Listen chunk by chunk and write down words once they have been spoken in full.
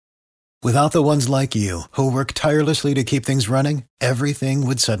Without the ones like you, who work tirelessly to keep things running, everything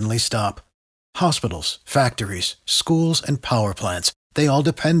would suddenly stop. Hospitals, factories, schools, and power plants, they all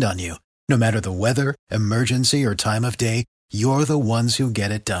depend on you. No matter the weather, emergency, or time of day, you're the ones who get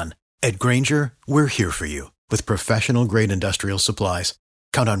it done. At Grainger, we're here for you with professional-grade industrial supplies.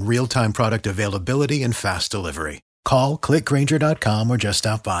 Count on real-time product availability and fast delivery. Call, clickgrainger.com, or just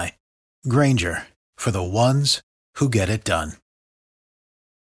stop by. Grainger, for the ones who get it done.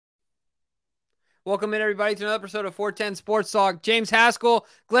 Welcome in, everybody, to another episode of 410 Sports Talk. James Haskell,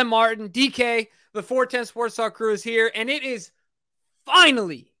 Glenn Martin, DK, the 410 Sports Talk crew is here, and it is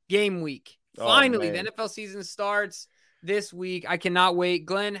finally game week. Finally, the NFL season starts this week. I cannot wait.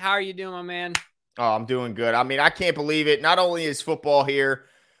 Glenn, how are you doing, my man? Oh, I'm doing good. I mean, I can't believe it. Not only is football here,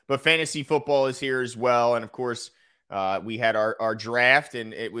 but fantasy football is here as well. And of course, we had our draft,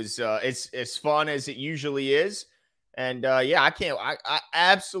 and it was it's as fun as it usually is. And I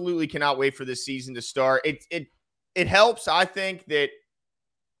absolutely cannot wait for this season to start. It helps. I think the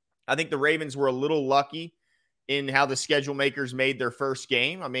Ravens were a little lucky in how the schedule makers made their first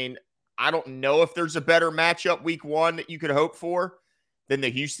game. I mean, I don't know if there's a better matchup week one that you could hope for than the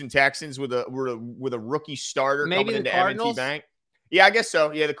Houston Texans with a rookie starter coming into M&T Bank. Yeah, I guess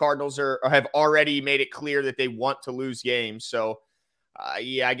so. Yeah, the Cardinals have already made it clear that they want to lose games. So,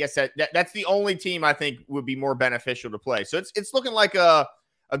 I guess that's the only team I think would be more beneficial to play. So it's looking like a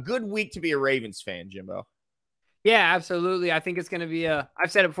good week to be a Ravens fan, Jimbo. Yeah, absolutely. I think it's going to be I've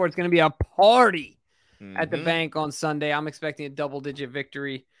said it before, it's going to be a party at the bank on Sunday. I'm expecting a double-digit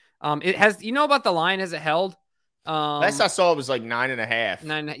victory. It has, about the line, has it held? Last I saw it was like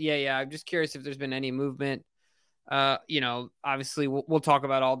 9.5. Yeah. I'm just curious if there's been any movement. Obviously we'll talk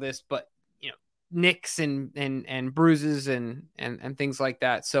about all this, but nicks and bruises and things like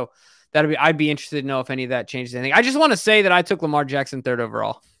that. So I'd be interested to know if any of that changes anything. I just want to say that I took Lamar Jackson 3rd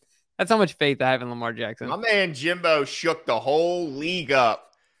overall. That's how much faith I have in Lamar Jackson. My man Jimbo shook the whole league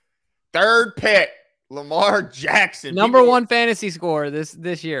up. 3rd pick, Lamar Jackson. Number one fantasy scorer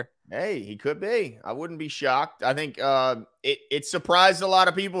this year. Hey, he could be. I wouldn't be shocked. I think it surprised a lot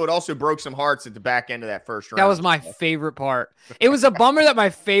of people. It also broke some hearts at the back end of that first round. That was my favorite part. It was a bummer that my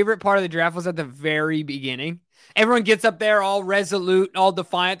favorite part of the draft was at the very beginning. Everyone gets up there all resolute, all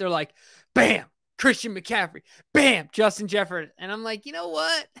defiant. They're like, bam, Christian McCaffrey. Bam, Justin Jefferson. And I'm like, you know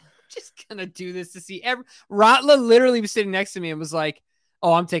what? I'm just going to do this to see. Rotla literally was sitting next to me and was like,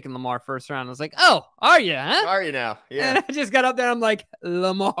 oh, I'm taking Lamar first round. I was like, oh, are you, huh? Are you now? Yeah. And I just got up there. I'm like,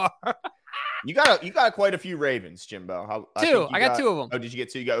 Lamar. You got quite a few Ravens, Jimbo. I got 2 of them. Oh, did you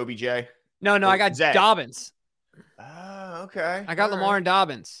get 2? You got OBJ? No, I got Zach. Dobbins. Oh, okay. I got Lamar and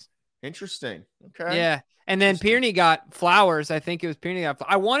Dobbins. Interesting. Okay. Yeah. And then Pearney got Flowers. I think it was Pearney got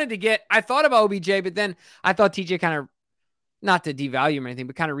I thought about OBJ, but then I thought TJ kind of, not to devalue him or anything,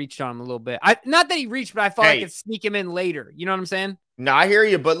 but kind of reached on him a little bit. Not that he reached, but I thought I could sneak him in later. You know what I'm saying? No, I hear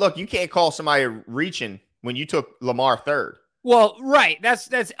you, but look, you can't call somebody reaching when you took Lamar 3rd. Well, right.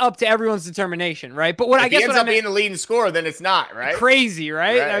 That's up to everyone's determination, right? But if he ends up being the leading scorer, then it's not, right? Crazy,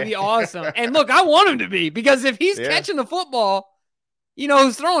 right? That'd be awesome. And look, I want him to be, because if he's catching the football, you know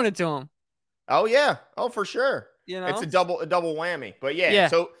who's throwing it to him. Oh yeah. Oh, for sure. It's a double whammy. But yeah.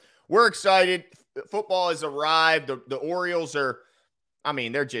 So we're excited. Football has arrived. The Orioles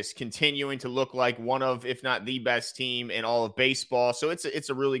they're just continuing to look like one of, if not the best team in all of baseball. So it's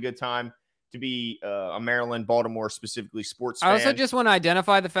a really good time to be a Maryland, Baltimore, specifically sports fan. I also just want to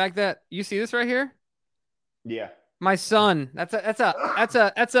identify the fact that you see this right here. Yeah. My son, that's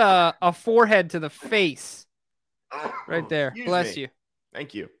a forehead to the face right there. Bless you.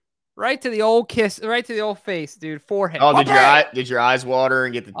 Thank you. Right to the old kiss, right to the old face, dude. Forehead. Oh, did your eyes water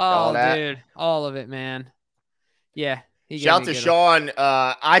and get all that? Dude, all of it, man. Yeah. Shout out to Sean.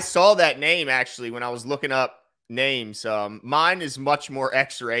 I saw that name actually when I was looking up names. Mine is much more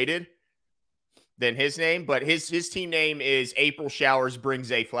X-rated than his name, but his team name is April Showers Brings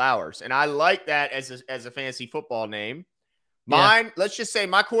a Flowers, and I like that as a fantasy football name. Mine, let's just say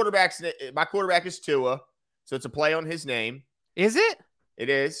my quarterback is Tua, so it's a play on his name. Is it? It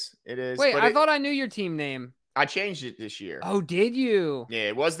is. Wait, I thought I knew your team name. I changed it this year. Oh, did you? Yeah,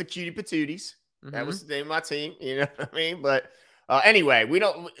 it was the Cutie Patooties. That was the name of my team. You know what I mean? But anyway, we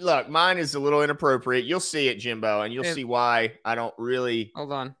don't look. Mine is a little inappropriate. You'll see it, Jimbo, and you'll see why I don't really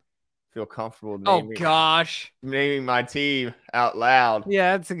feel comfortable naming my team out loud.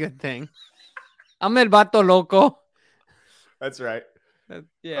 Yeah, that's a good thing. I'm El Vato Loco. That's right.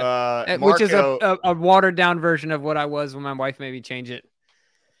 Yeah, which is a watered down version of what I was when my wife made me change it.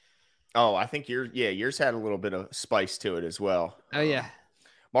 Oh, I think yours had a little bit of spice to it as well. Oh yeah.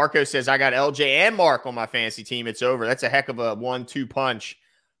 Marco says, I got LJ and Mark on my fantasy team. It's over. That's a heck of a 1-2 punch.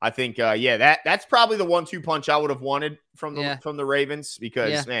 I think, that's probably the 1-2 punch I would have wanted from the Ravens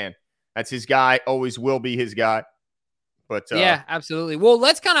because, man, that's his guy. Always will be his guy. But yeah, absolutely. Well,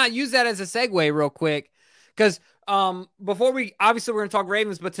 let's kind of use that as a segue real quick because before we're going to talk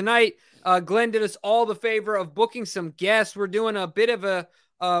Ravens, but tonight Glenn did us all the favor of booking some guests. We're doing a bit of a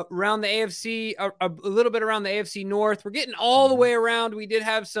around the AFC, a little bit around the AFC North. We're getting all the way around. We did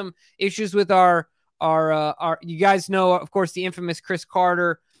have some issues with our you guys know, of course, the infamous Chris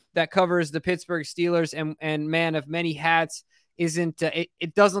Carter that covers the Pittsburgh Steelers and man of many hats isn't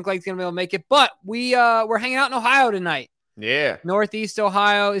it doesn't look like he's gonna be able to make it, but we're hanging out in Ohio tonight. Yeah. Northeast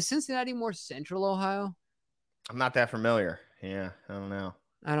Ohio. Is Cincinnati more central Ohio? I'm not that familiar. Yeah, I don't know.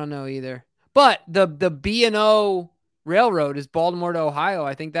 I don't know either. But the B&O Railroad is Baltimore to Ohio.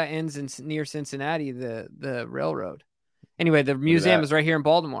 I think that ends near Cincinnati, the railroad. Anyway, the museum is right here in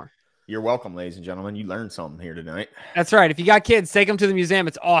Baltimore. You're welcome, ladies and gentlemen. You learned something here tonight. That's right. If you got kids, take them to the museum.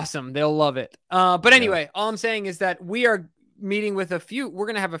 It's awesome. They'll love it. But anyway, all I'm saying is that we are meeting with we're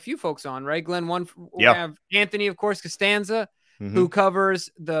going to have a few folks on, right, Glenn? We're going to have Anthony, of course, Costanza, who covers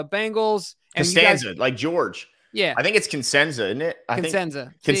the Bengals. And Costanza, like George. Yeah. I think it's Consenza, isn't it?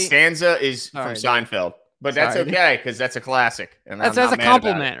 Consenza. Costanza is from Seinfeld. But that's okay, because that's a classic. And that's a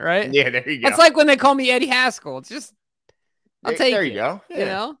compliment, right? Yeah, there you go. That's like when they call me Eddie Haskell. It's just, I'll take it. There you go. Yeah. You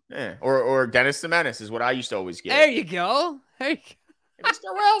know? Yeah. Or Dennis the Menace is what I used to always get. There you go. Mr.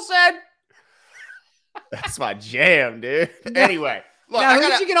 Wilson. That's my jam, dude. Anyway. Look, now, who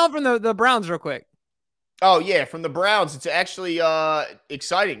did you get on from the Browns real quick? Oh, yeah, from the Browns. It's actually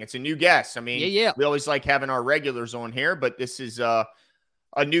exciting. It's a new guest. I mean, we always like having our regulars on here, but this is a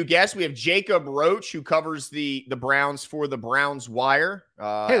new guest. We have Jacob Roach, who covers the Browns for the Browns Wire,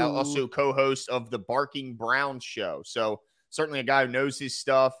 also co-host of the Barking Browns show. So certainly a guy who knows his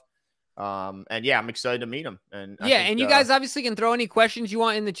stuff. And yeah, I'm excited to meet him. And you guys obviously can throw any questions you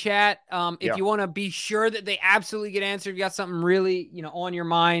want in the chat. If you want to be sure that they absolutely get answered, if you got something really, on your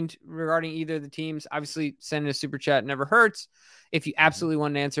mind regarding either of the teams, obviously sending a super chat never hurts if you absolutely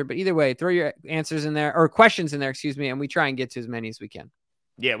want an answer. But either way, throw your answers in there or questions in there, and we try and get to as many as we can.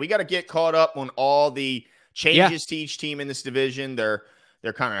 Yeah, we got to get caught up on all the changes to each team in this division, their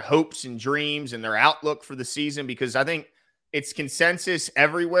kind of hopes and dreams and their outlook for the season, because I think it's consensus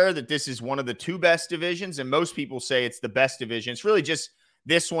everywhere that this is one of the two best divisions, and most people say it's the best division. It's really just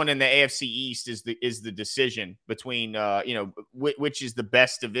this one in the AFC East is the decision between which is the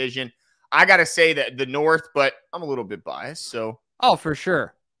best division. I got to say that the North, but I'm a little bit biased, so for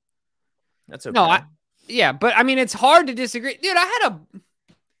sure. That's okay. No, but I mean it's hard to disagree. Dude,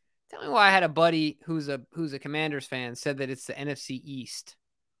 tell me why I had a buddy who's a Commanders fan said that it's the NFC East.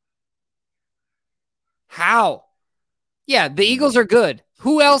 How? Yeah, the Eagles are good.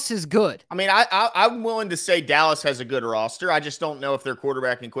 Who else is good? I mean, I'm willing to say Dallas has a good roster. I just don't know if their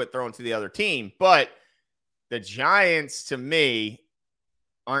quarterback can quit throwing to the other team. But the Giants, to me,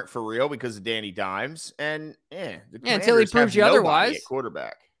 aren't for real because of Danny Dimes. And, until he proves you otherwise.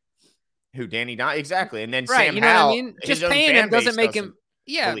 Quarterback. Who, Danny Dimes? Exactly. And then right, Sam you know Howell. What I mean? Just paying him doesn't make him –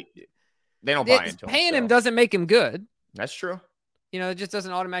 they don't buy into him. Paying him doesn't make him good. That's true. It just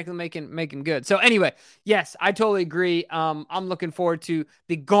doesn't automatically make him good. So anyway, yes, I totally agree. I'm looking forward to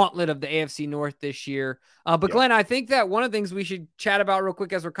the gauntlet of the AFC North this year. But Glenn, I think that one of the things we should chat about real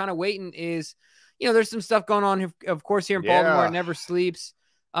quick as we're kind of waiting is, there's some stuff going on, of course, here in Baltimore. It never sleeps.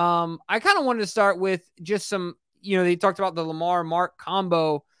 I kind of wanted to start with just some, they talked about the Lamar-Mark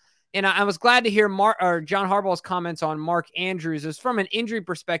combo. And I was glad to hear John Harbaugh's comments on Mark Andrews. It's from an injury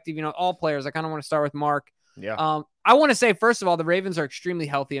perspective, all players. I kind of want to start with Mark. Yeah. I want to say, first of all, the Ravens are extremely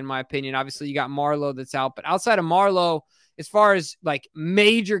healthy, in my opinion. Obviously, you got Marlowe that's out. But outside of Marlowe, as far as like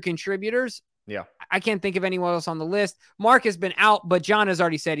major contributors, I can't think of anyone else on the list. Mark has been out, but John has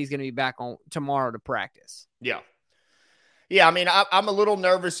already said he's going to be back on tomorrow to practice. Yeah. Yeah, I mean, I'm a little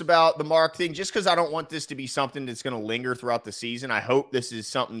nervous about the Mark thing just because I don't want this to be something that's going to linger throughout the season. I hope this is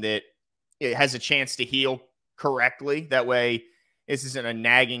something that it has a chance to heal correctly. That way, this isn't a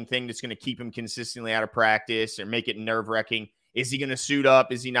nagging thing that's going to keep him consistently out of practice or make it nerve-wracking. Is he going to suit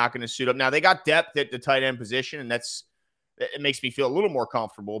up? Is he not going to suit up? Now, they got depth at the tight end position, and it makes me feel a little more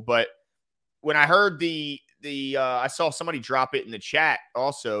comfortable. But when I heard I saw somebody drop it in the chat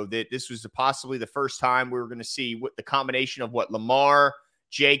also that this was possibly the first time we were going to see what the combination of Lamar,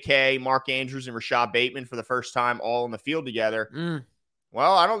 J.K., Mark Andrews, and Rashad Bateman for the first time all on the field together.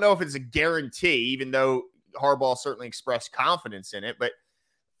 Well, I don't know if it's a guarantee, even though Harbaugh certainly expressed confidence in it. But,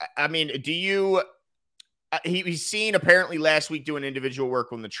 I mean, he's seen apparently last week doing individual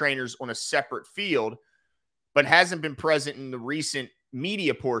work on the trainers on a separate field, but hasn't been present in the recent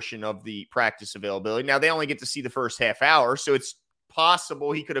media portion of the practice availability. Now, they only get to see the first half hour, so it's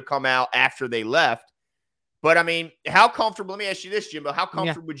possible he could have come out after they left. But, I mean, how comfortable – let me ask you this, Jimbo. How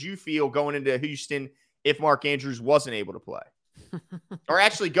comfortable would you feel going into Houston if Mark Andrews wasn't able to play? Or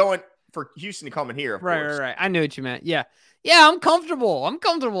actually going for Houston to come in here, of course. Right. I knew what you meant. Yeah, I'm comfortable.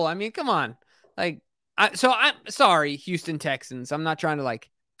 I mean, come on. Like, I'm sorry, Houston Texans. I'm not trying to, like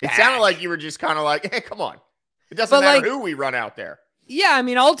 – It sounded like you were just kind of like, hey, come on. It doesn't matter who we run out there. Yeah, I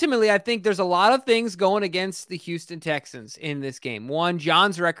mean, ultimately, I think there's a lot of things going against the Houston Texans in this game. 1,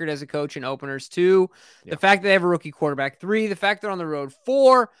 John's record as a coach in openers. 2, the fact that they have a rookie quarterback. 3, the fact they're on the road.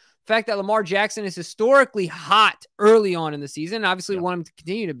 4, the fact that Lamar Jackson is historically hot early on in the season. Obviously, we want him to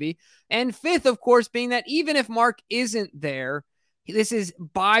continue to be. And 5th, of course, being that even if Mark isn't there, this is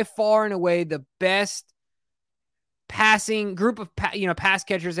by far and away the best passing group of pass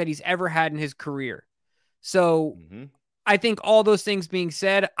catchers that he's ever had in his career. So I think all those things being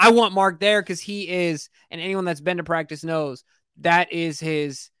said, I want Mark there because he is, and anyone that's been to practice knows that is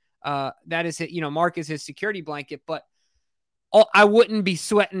his, Mark is his security blanket. But I wouldn't be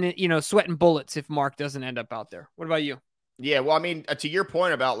sweating bullets if Mark doesn't end up out there. What about you? Yeah, well, I mean, to your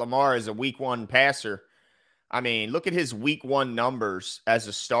point about Lamar as a week 1 passer, I mean, look at his week 1 numbers as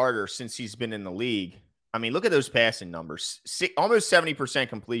a starter since he's been in the league. I mean, look at those passing numbers. Almost 70%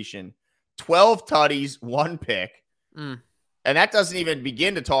 completion, 12 tutties, 1 pick. And that doesn't even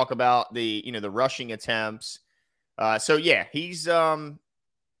begin to talk about the rushing attempts. So yeah, he's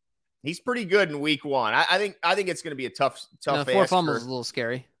pretty good in week 1. I think it's going to be a tough. 4 fumbles is a little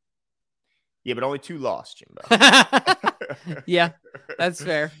scary. Yeah, but only 2 lost, Jimbo. Yeah, that's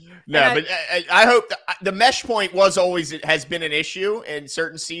fair. No, but I hope the mesh point has been an issue in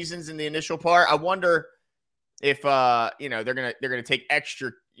certain seasons in the initial part. I wonder if they're gonna take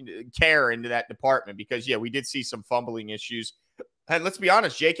extra care into that department because we did see some fumbling issues. And let's be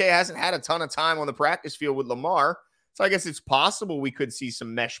honest, JK hasn't had a ton of time on the practice field with Lamar, so I guess it's possible we could see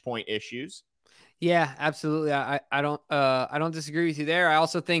some mesh point issues. Yeah, absolutely. I don't disagree with you there. I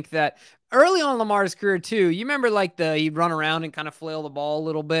also think that early on in Lamar's career too, you remember like he'd run around and kind of flail the ball a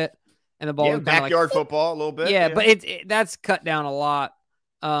little bit, and the ball would backyard football a little bit. Yeah, but that's cut down a lot.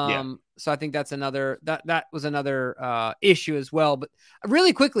 So I think that's another that was another issue as well. But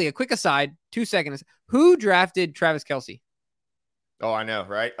really quickly, a quick aside, 2 seconds. Who drafted Travis Kelce? Oh, I know,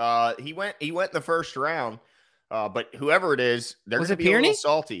 right? He went in the first round. But whoever it is, they're going to be a little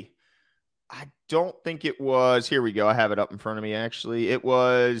salty. I don't think it was. Here we go. I have it up in front of me, actually. It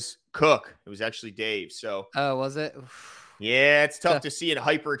was Cook. It was actually Dave. So, was it? Yeah, it's tough to see it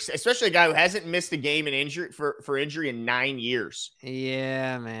especially a guy who hasn't missed a game in injury for injury in 9 years.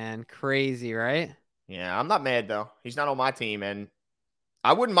 Yeah, man. Crazy, right? Yeah, I'm not mad, though. He's not on my team, and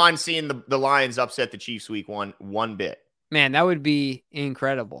I wouldn't mind seeing the Lions upset the Chiefs week 1 bit. Man, that would be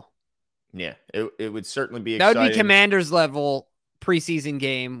incredible. Yeah, it would certainly be exciting. That would be Commanders level preseason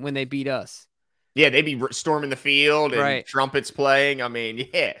game when they beat us. Yeah, they'd be storming the field and trumpets playing. I mean,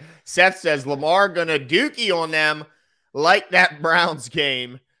 yeah. Seth says Lamar gonna dookie on them like that Browns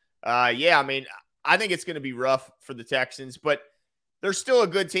game. Yeah, I mean, I think it's gonna be rough for the Texans, but they're still a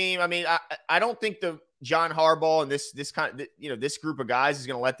good team. I mean, I don't think the John Harbaugh and this kind of this group of guys is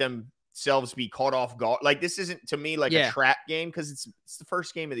gonna let themselves be caught off guard. Like this isn't to me like a trap game because it's the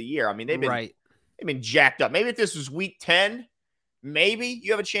first game of the year. I mean, they've been jacked up. Maybe if this was week 10. Maybe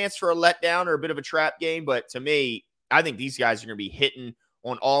you have a chance for a letdown or a bit of a trap game, but to me, I think these guys are going to be hitting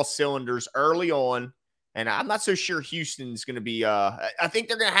on all cylinders early on, and I'm not so sure Houston's going to be I think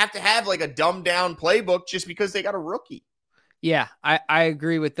they're going to have like a dumbed down playbook just because they got a rookie. Yeah, I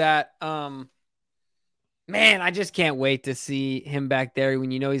agree with that. Man, I just can't wait to see him back there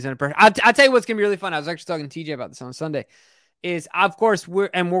when he's under pressure. I'll tell you what's going to be really fun. I was actually talking to TJ about this on Sunday. Is, of course, we'll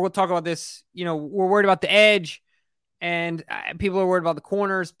talk about this. We're worried about the edge. And people are worried about the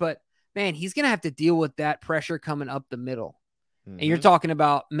corners, but man, he's going to have to deal with that pressure coming up the middle. Mm-hmm. And you're talking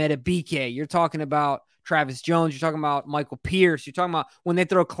about Metabike. You're talking about Travis Jones. You're talking about Michael Pierce. You're talking about when they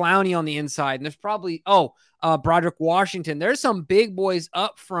throw Clowney on the inside. And there's probably, Broderick Washington. There's some big boys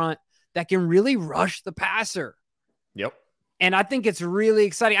up front that can really rush the passer. Yep. And I think it's really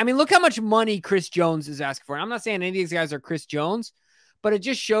exciting. I mean, look how much money Chris Jones is asking for. I'm not saying any of these guys are Chris Jones, but it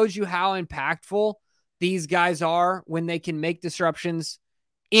just shows you how impactful these guys are when they can make disruptions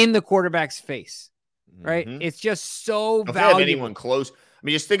in the quarterback's face, right? Mm-hmm. It's just so valuable. If they have anyone close. I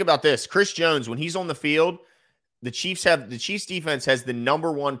mean, just think about this. Chris Jones, when he's on the field, the Chiefs defense has the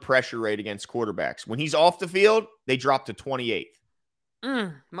number 1 pressure rate against quarterbacks. When he's off the field, they drop to 28th.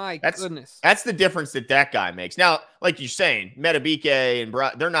 Goodness. That's the difference that guy makes. Now, like you're saying, Metabike and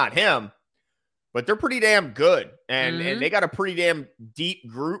they're not him, but they're pretty damn good. And they got a pretty damn deep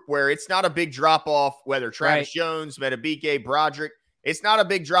group where it's not a big drop-off, whether Travis Jones, Metabike, Broderick. It's not a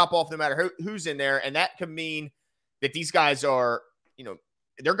big drop off no matter who's in there. And that can mean that these guys are,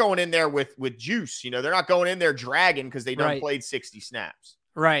 they're going in there with juice. They're not going in there dragging because they done played 60 snaps.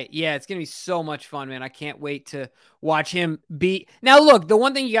 Right. Yeah, it's going to be so much fun, man. I can't wait to watch him be. Now, look, the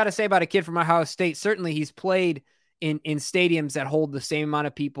one thing you got to say about a kid from Ohio State, certainly he's played in stadiums that hold the same amount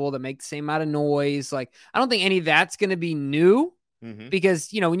of people, that make the same amount of noise. Like, I don't think any of that's going to be new because,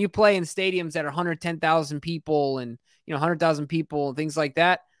 when you play in stadiums that are 110,000 people and, 100,000 people and things like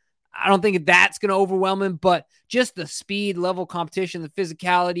that, I don't think that's going to overwhelm him, but just the speed, level competition, the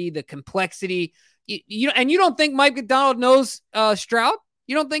physicality, the complexity, and you don't think Mike McDonald knows Stroud?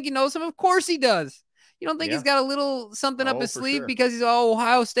 You don't think he knows him? Of course he does. You don't think he's got a little something up his sleeve because he's an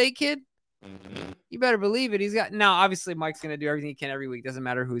Ohio State kid? You better believe it. He's got, now obviously Mike's going to do everything he can every week. Doesn't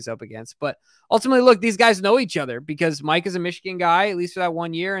matter who he's up against, but ultimately, look, these guys know each other because Mike is a Michigan guy, at least for that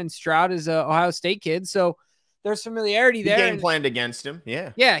 1 year, and Stroud is an Ohio State kid. So there's familiarity there. Game planned against him.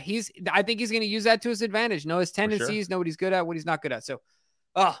 Yeah. Yeah. I think he's going to use that to his advantage. Know his tendencies, know what he's good at, what he's not good at. So,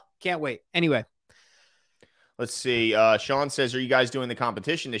 can't wait. Anyway. Let's see. Sean says, are you guys doing the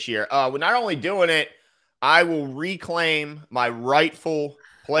competition this year? We're not only doing it, I will reclaim my rightful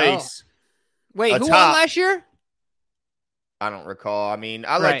place. Wait, who won last year? I don't recall. I mean,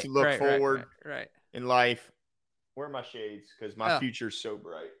 I like to look forward in life. Where are my shades? Because my future's so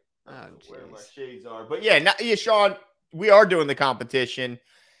bright. I don't know where my shades are. But yeah, Sean, we are doing the competition.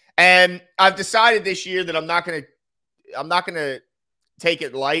 And I've decided this year that I'm not gonna take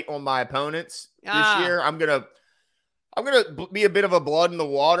it light on my opponents this year. I'm gonna be a bit of a blood in the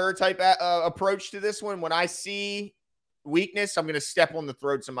water type approach to this one. When I see weakness, I'm gonna step on the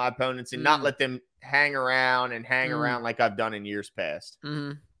throats of my opponents and not let them hang around like I've done in years past.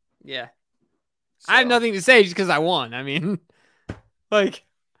 Yeah, so. I have nothing to say just because I won. I mean, like,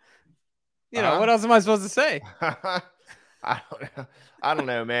 what else am I supposed to say? I don't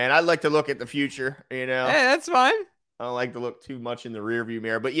know, man. I'd like to look at the future. Hey, that's fine. I don't like to look too much in the rearview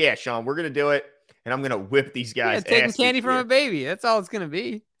mirror. But yeah, Sean, we're going to do it, and I'm going to whip these guys' taking candy from a baby. That's all it's going to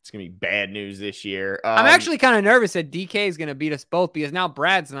be. It's going to be bad news this year. I'm actually kind of nervous that DK is going to beat us both because now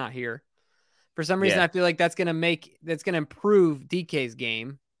Brad's not here. For some reason, I feel like that's going to improve DK's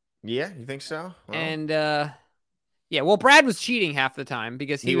game. Yeah, you think so? Well, and, well, Brad was cheating half the time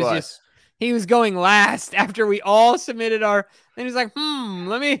because he was going last after we all submitted and he was like,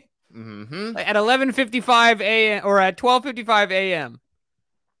 let me... Like at 11:55 a.m. or at 12:55 a.m.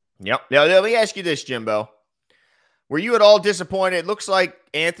 Yep. Now, let me ask you this, Jimbo. Were you at all disappointed? It looks like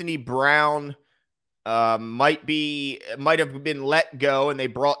Anthony Brown might have been let go, and they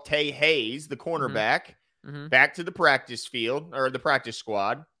brought Tay Hayes, the cornerback, back to the practice field or the practice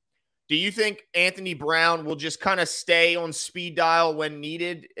squad. Do you think Anthony Brown will just kind of stay on speed dial when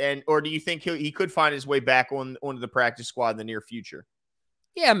needed, or do you think he could find his way back onto the practice squad in the near future?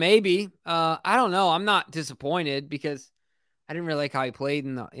 Yeah, maybe. I don't know. I'm not disappointed because I didn't really like how he played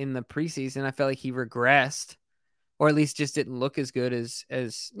in the preseason. I felt like he regressed, or at least just didn't look as good as I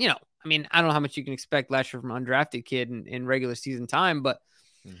mean, I don't know how much you can expect last year from an undrafted kid in regular season time, but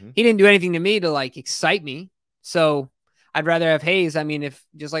he didn't do anything to me to like excite me. So I'd rather have Hayes. I mean, if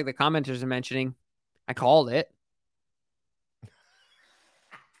just like the commenters are mentioning, I called it.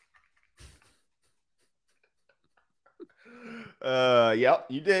 Yep,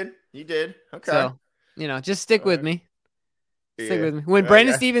 you did. Okay. So, just stick with me. Stick with me. When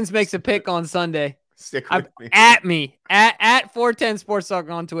Brandon Stevens makes a pick on Sunday, stick with me. At me. At 410 Sports Talk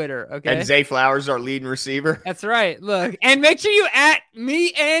on Twitter. Okay. And Zay Flowers, our leading receiver. That's right. Look, and make sure you at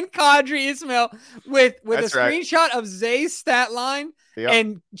me and Kadri Ismail with a screenshot of Zay's stat line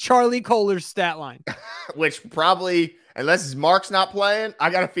and Charlie Kohler's stat line. Which probably, unless Mark's not playing,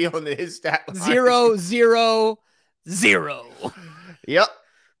 I got a feeling that his stat line 0, 0, 0. Yep.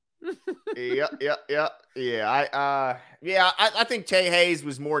 Yeah. I think Tay Hayes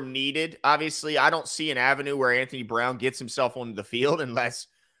was more needed. Obviously, I don't see an avenue where Anthony Brown gets himself onto the field unless,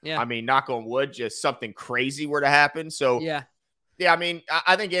 I mean, knock on wood, just something crazy were to happen. So, I mean,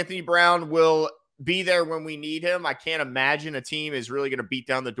 I think Anthony Brown will be there when we need him. I can't imagine a team is really going to beat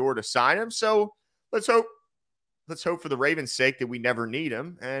down the door to sign him. So let's hope for the Ravens' sake that we never need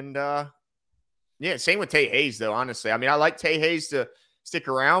him. And, same with Tay Hayes, though, honestly. I mean, I like Tay Hayes to stick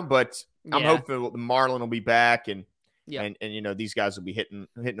around, but I'm hoping Marlon will be back and these guys will be hitting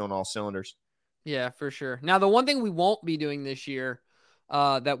on all cylinders. Yeah, for sure. Now, the one thing we won't be doing this year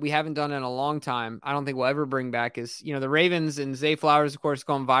that we haven't done in a long time, I don't think we'll ever bring back is, the Ravens and Zay Flowers, of course,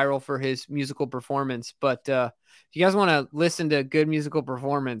 gone viral for his musical performance. But if you guys want to listen to good musical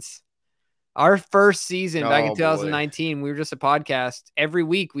performance, our first season back in 2019, we were just a podcast. Every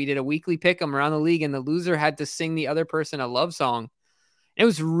week we did a weekly pick 'em around the league, and the loser had to sing the other person a love song It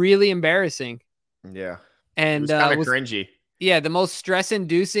was really embarrassing. Yeah. And it was kind of cringy. Yeah, the most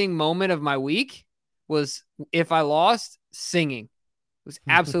stress-inducing moment of my week was, if I lost, singing. It was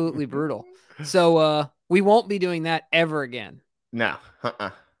absolutely brutal. So we won't be doing that ever again. No.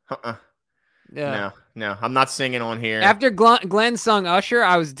 No. I'm not singing on here. After Glenn sung Usher,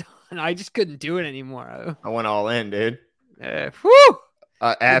 I was done. I just couldn't do it anymore. I went all in, dude. Whew!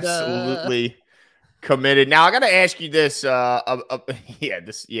 Absolutely committed. Now I got to ask you this.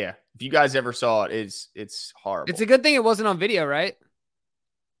 If you guys ever saw it, it's horrible. It's a good thing it wasn't on video, right?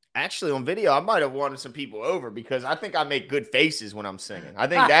 Actually, on video, I might have wanted some people over because I think I make good faces when I'm singing. I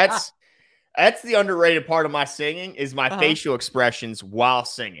think that's the underrated part of my singing is my facial expressions while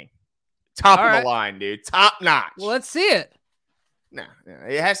singing. Top of the line, dude. Top notch. Well, let's see it. No,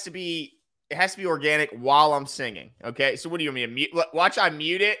 it has to be organic while I'm singing. Okay, so what do you want me to mute? Watch, I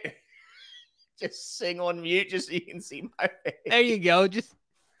mute it. Just sing on mute, just so you can see my face. There you go. Just.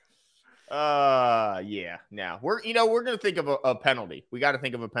 Yeah. Now we're gonna think of a penalty. We got to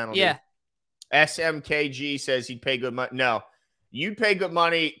think of a penalty. Yeah. SMKG says he'd pay good money. No, you'd pay good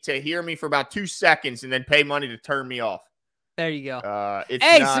money to hear me for about 2 seconds and then pay money to turn me off. There you go.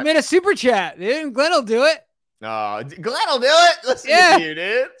 Submit a super chat, dude. Glenn will do it. Glenn will do it. Listen to you,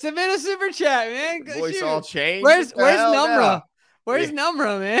 dude. Submit a super chat, man. Voice all changed. Where's Numra? Where's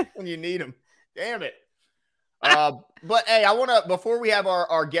Numra, man? When you need him. Damn it. But hey, I want to, before we have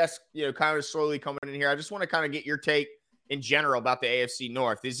our guests, kind of slowly coming in here, I just want to kind of get your take in general about the AFC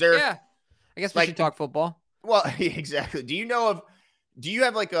North. Is there? Yeah. I guess we should talk football. Well, exactly. Do you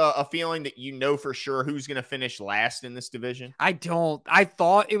have like a feeling that for sure who's going to finish last in this division? I don't. I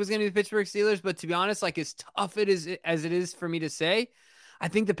thought it was going to be the Pittsburgh Steelers, but to be honest, like as tough as it is for me to say, I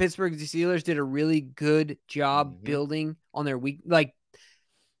think the Pittsburgh Steelers did a really good job building on their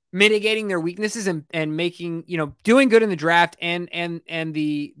mitigating their weaknesses and making, doing good in the draft and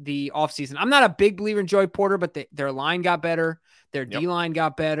the offseason. I'm not a big believer in Joey Porter, but their line got better. Their D-line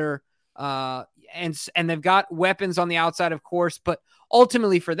got better. And they've got weapons on the outside, of course, but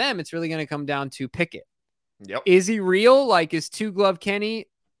ultimately for them, it's really going to come down to Pickett. Yep. Is he real? Like, is Two Glove Kenny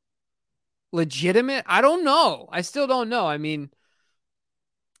legitimate? I don't know. I still don't know. I mean,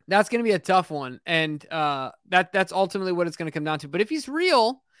 that's going to be a tough one. And that's ultimately what it's going to come down to. But if he's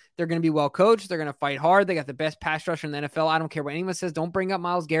real, they're going to be well coached. They're going to fight hard. They got the best pass rusher in the NFL. I don't care what anyone says. Don't bring up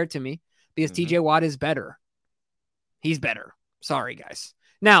Myles Garrett to me because TJ Watt is better. He's better. Sorry, guys.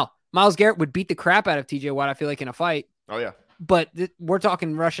 Now, Myles Garrett would beat the crap out of TJ Watt, I feel like, in a fight. Oh, yeah. But we're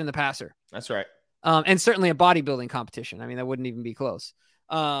talking rushing the passer. That's right. And certainly a bodybuilding competition. I mean, that wouldn't even be close.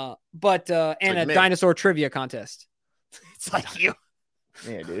 And a dinosaur trivia contest. It's like you.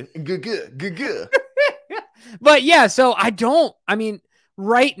 Yeah, dude. Good. But yeah, so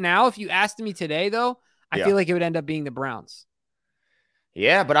right now, if you asked me today, though, I feel like it would end up being the Browns.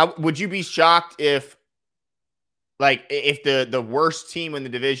 Yeah, but would you be shocked if the worst team in the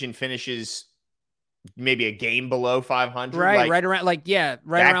division finishes maybe a game below 500? Right around,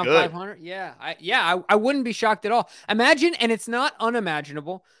 around 500. Yeah, I wouldn't be shocked at all. Imagine, and it's not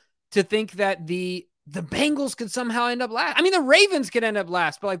unimaginable to think that the Bengals could somehow end up last. I mean, the Ravens could end up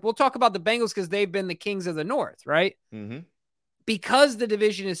last, but we'll talk about the Bengals because they've been the kings of the North, right? Mm-hmm. Because the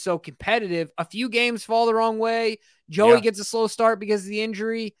division is so competitive, a few games fall the wrong way. Joey gets a slow start because of the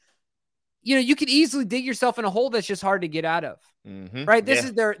injury. You could easily dig yourself in a hole that's just hard to get out of, right? This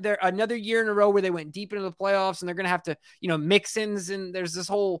is their another year in a row where they went deep into the playoffs, and they're going to have to, Mixon's, and there's this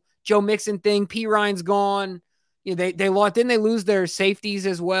whole Joe Mixon thing. P. Ryan's gone. They lost. Didn't they lose their safeties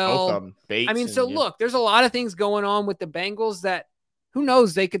as well? Look, there's a lot of things going on with the Bengals that who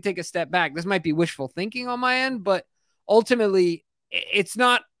knows, they could take a step back. This might be wishful thinking on my end, but ultimately it's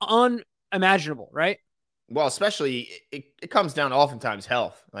not unimaginable, right? Well, especially it comes down to oftentimes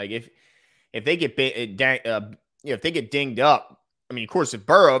health. Like if they get if they get dinged up, I mean, of course, if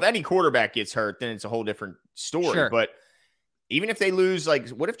any quarterback gets hurt, then it's a whole different story. Sure. But even if they lose,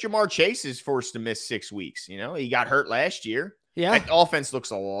 what if Jamar Chase is forced to miss 6 weeks? He got hurt last year. Yeah. That offense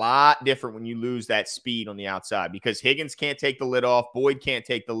looks a lot different when you lose that speed on the outside because Higgins can't take the lid off. Boyd can't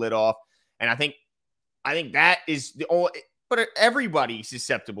take the lid off. And I think that is the only, but everybody's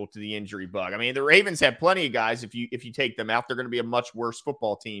susceptible to the injury bug. I mean, the Ravens have plenty of guys. If you take them out, they're going to be a much worse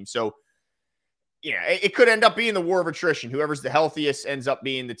football team. So, it could end up being the war of attrition. Whoever's the healthiest ends up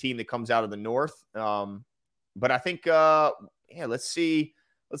being the team that comes out of the North. But I think, let's see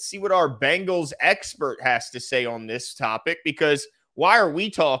what our Bengals expert has to say on this topic, because why are we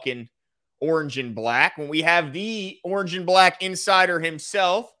talking orange and black when we have the orange and black insider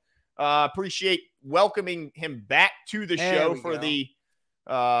himself? Appreciate welcoming him back to the show for the,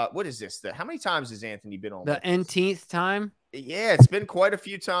 what is this? How many times has Anthony been on? The Nth time. Yeah, it's been quite a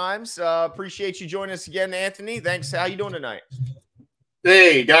few times. Appreciate you joining us again, Anthony. Thanks. How you doing tonight?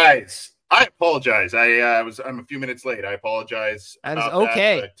 Hey guys, I apologize. I'm a few minutes late. I apologize That is about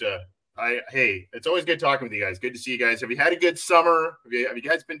okay. that, but hey, it's always good talking with you guys. Good to see you guys. Have you had a good summer? Have you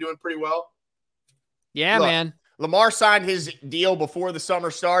guys been doing pretty well? Yeah, Look, man. Lamar signed his deal before the summer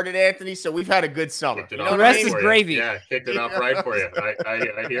started, Anthony, so we've had a good summer. Kicked it You off know The what I rest mean? is gravy. Yeah, kicked it off right for you.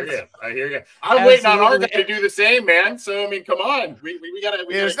 I hear you. I hear you. I'm Absolutely. waiting on our guy to do the same, man. So I mean, come on, we gotta.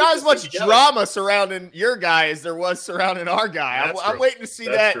 There's not as much drama surrounding your guy as there was surrounding our guy. I'm waiting to see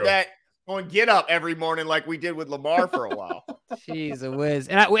that on Get Up every morning like we did with Lamar for a while. Jeez, a whiz.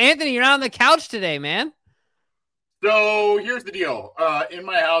 And Anthony, you're not on the couch today, man. So here's the deal. In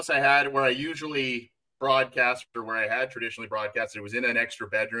my house, I had where I usually broadcast, or where I had traditionally broadcasted. It was in an extra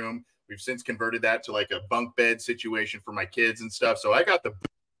bedroom. We've since converted that to like a bunk bed situation for my kids and stuff. So I got the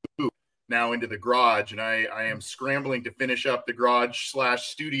boot now into the garage, and I am scrambling to finish up the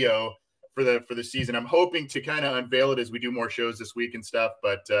garage/studio for the season. I'm hoping to kind of unveil it as we do more shows this week and stuff.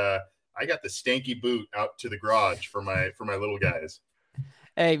 But I got the stanky boot out to the garage for my little guys.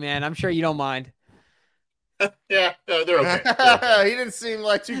 Hey, man, I'm sure you don't mind. Yeah, they're okay. They're okay. He didn't seem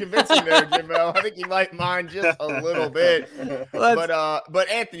like too convincing there, Jimbo. I think he might mind just a little bit. But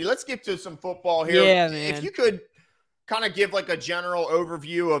Anthony, let's get to some football here. Yeah, man. If you could kind of give like a general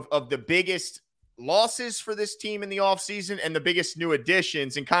overview of the biggest losses for this team in the offseason and the biggest new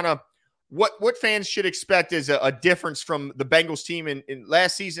additions, and kind of what fans should expect as a difference from the Bengals team in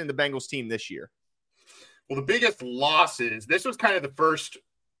last season, the Bengals team this year. Well, the biggest losses, this was kind of the first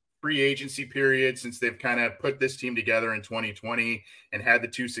free agency period since they've kind of put this team together in 2020 and had the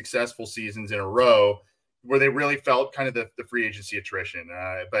two successful seasons in a row where they really felt kind of the free agency attrition.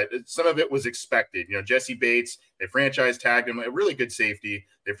 But some of it was expected. You know, Jesse Bates, they franchise tagged him, a really good safety.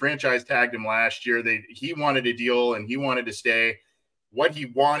 They franchise tagged him last year. He wanted a deal and he wanted to stay. What he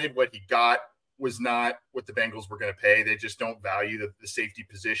wanted, what he got was not what the Bengals were going to pay. They just don't value the safety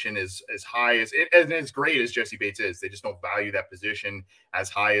position as high as it, and as great as Jesse Bates is. They just don't value that position as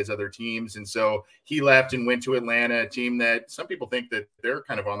high as other teams. And so he left and went to Atlanta, a team that some people think that they're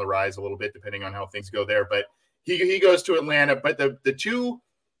kind of on the rise a little bit, depending on how things go there. But he goes to Atlanta. But the two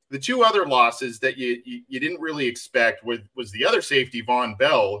other losses that you didn't really expect was the other safety, Von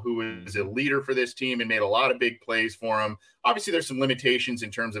Bell, who is a leader for this team and made a lot of big plays for him. Obviously, there's some limitations in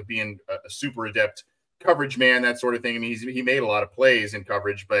terms of being a super adept coverage man, that sort of thing. I mean, he made a lot of plays in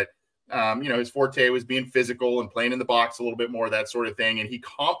coverage, but his forte was being physical and playing in the box a little bit more, that sort of thing. And he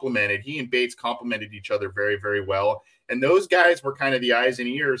and Bates complemented each other very, very well. And those guys were kind of the eyes and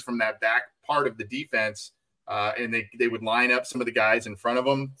ears from that back part of the defense. And they would line up some of the guys in front of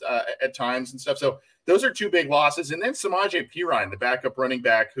them at times and stuff. So those are two big losses. And then Samaje Perine, the backup running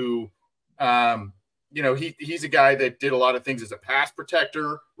back, who, he's a guy that did a lot of things as a pass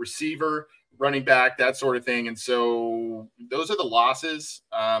protector, receiver, running back, that sort of thing. And so those are the losses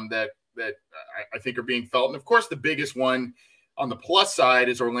that I think are being felt. And of course, the biggest one on the plus side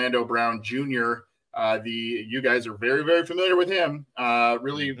is Orlando Brown Jr. You guys are very, very familiar with him.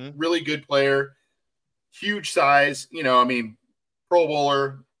 Really good player. Huge size, Pro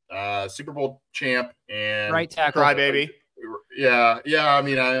Bowler, Super Bowl champ, and right tackle, crybaby. Yeah. I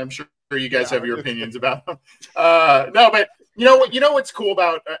mean, I'm sure you guys have your opinions about him. No, but you know what's cool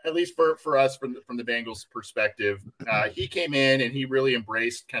about at least for us from the Bengals perspective, he came in and he really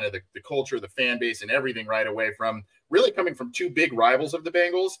embraced kind of the culture, the fan base, and everything right away, from really coming from two big rivals of the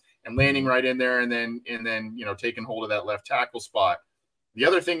Bengals and landing right in there, and then taking hold of that left tackle spot. The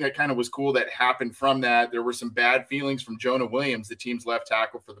other thing that kind of was cool that happened from that, there were some bad feelings from Jonah Williams, the team's left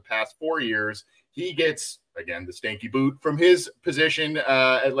tackle for the past 4 years. He gets, again, the stanky boot from his position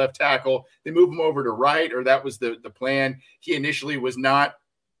at left tackle. They move him over to right, or that was the plan. He initially was not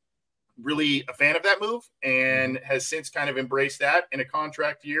really a fan of that move and has since kind of embraced that in a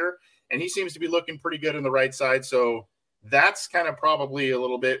contract year. And he seems to be looking pretty good on the right side. So that's kind of probably a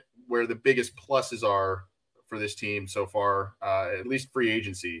little bit where the biggest pluses are for this team so far, at least free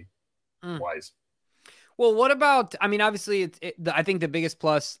agency wise. Well, what about, obviously I think the biggest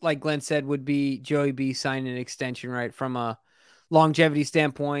plus, like Glenn said, would be Joey B signing an extension, right? From a longevity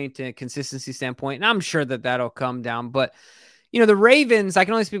standpoint and a consistency standpoint. And I'm sure that that'll come down, but the Ravens, I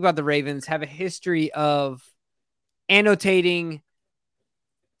can only speak about the Ravens, have a history of annotating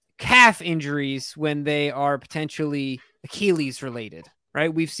calf injuries when they are potentially Achilles related.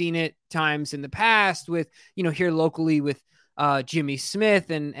 Right. We've seen it times in the past with, here locally with Jimmy Smith.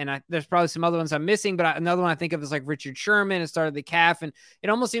 And there's probably some other ones I'm missing, but another one I think of is like Richard Sherman. It started the calf, and it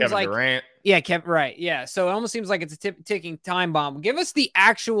almost seems Kevin Durant. Yeah, right. Yeah. So it almost seems like it's a ticking time bomb. Give us the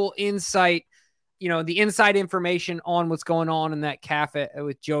actual insight the inside information on what's going on in that calf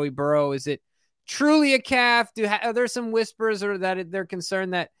with Joey Burrow. Is it truly a calf? Are there some whispers or that they're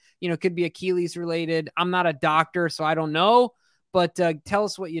concerned that, could be Achilles related? I'm not a doctor, so I don't know, but tell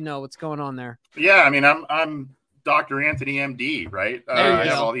us what you know, what's going on there. Yeah. I mean, I'm Dr. Anthony MD, right? I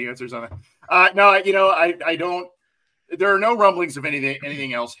have all the answers on it. No, I don't, there are no rumblings of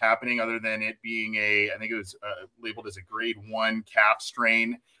anything else happening other than it being I think it was labeled as a grade 1 calf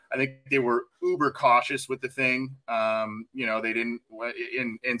strain. I think they were uber cautious with the thing. They didn't,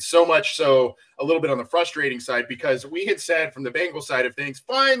 and so much so a little bit on the frustrating side, because we had said from the Bengals side of things,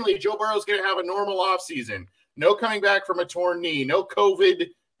 finally, Joe Burrow's going to have a normal offseason. No coming back from a torn knee, no COVID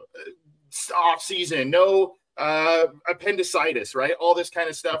offseason, no appendicitis, right? All this kind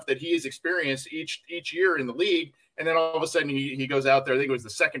of stuff that he has experienced each year in the league. And then all of a sudden he goes out there, I think it was the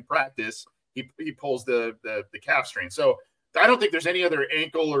second practice, he pulls the calf strain. So I don't think there's any other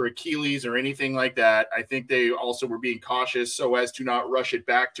ankle or Achilles or anything like that. I think they also were being cautious so as to not rush it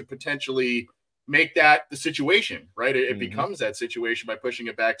back to potentially make that the situation, right? It becomes that situation by pushing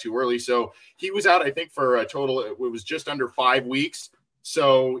it back too early. So he was out, I think, for a total, it was just under 5 weeks.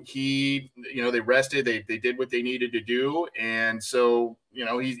 So they rested, they did what they needed to do. And so,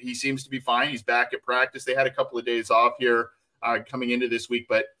 he seems to be fine. He's back at practice. They had a couple of days off here coming into this week,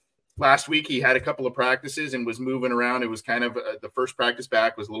 but last week he had a couple of practices and was moving around. It was kind of the first practice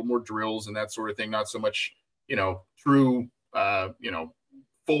back was a little more drills and that sort of thing. Not so much, true,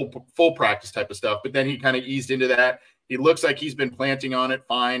 full practice type of stuff, but then he kind of eased into that. He looks like he's been planting on it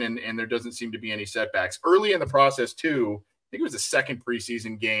fine. And there doesn't seem to be any setbacks early in the process too. I think it was the second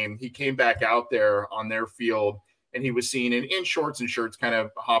preseason game. He came back out there on their field and he was seen in shorts and shirts, kind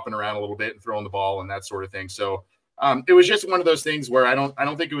of hopping around a little bit and throwing the ball and that sort of thing. So it was just one of those things where I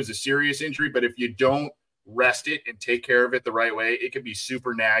don't think it was a serious injury, but if you don't rest it and take care of it the right way, it can be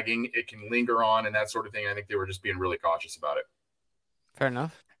super nagging. It can linger on and that sort of thing. I think they were just being really cautious about it. Fair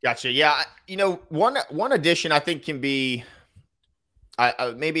enough. Gotcha. Yeah. One addition I think can be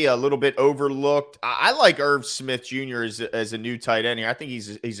maybe a little bit overlooked. I like Irv Smith Jr. as a new tight end here. I think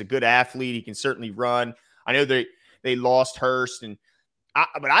he's a good athlete. He can certainly run. I know they lost Hurst,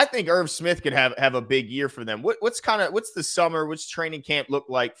 but I think Irv Smith could have a big year for them. What's the summer? What's training camp look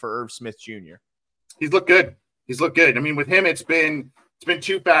like for Irv Smith Jr.? He's looked good. I mean, with him, it's been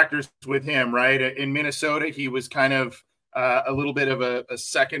two factors with him, right? In Minnesota, he was kind of a little bit of a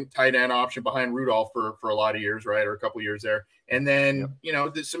second tight end option behind Rudolph for a lot of years, right? Or a couple of years there. And then,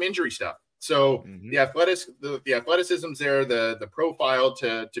 there's some injury stuff. So the athleticism's there, the profile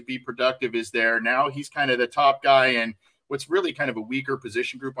to be productive is there. Now he's kind of the top guy and what's really kind of a weaker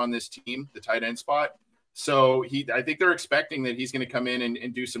position group on this team, the tight end spot. So I think they're expecting that he's going to come in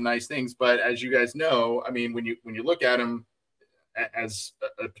and do some nice things. But as you guys know, I mean, when you look at him as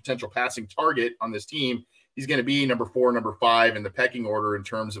a potential passing target on this team, he's going to be number 4, number 5 in the pecking order in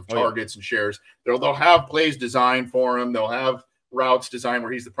terms of targets and shares. They'll have plays designed for him. They'll have routes designed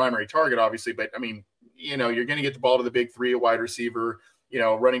where he's the primary target, obviously. But I mean, you're going to get the ball to the big 3, a wide receiver.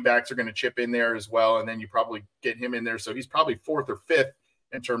 Running backs are going to chip in there as well. And then you probably get him in there. So he's probably 4th or 5th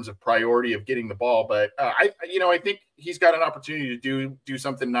in terms of priority of getting the ball. But I think he's got an opportunity to do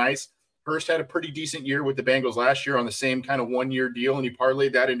something nice. Hurst had a pretty decent year with the Bengals last year on the same kind of 1-year deal. And he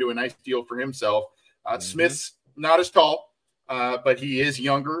parlayed that into a nice deal for himself. Smith's not as tall, but he is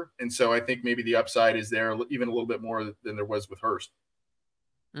younger. And so I think maybe the upside is there even a little bit more than there was with Hurst.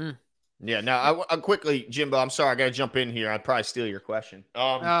 Yeah. Now, I quickly, Jimbo, I'm sorry. I got to jump in here. I'd probably steal your question.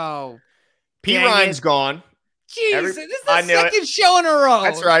 P. Ryan's gone. Jesus, this is the second show in a row.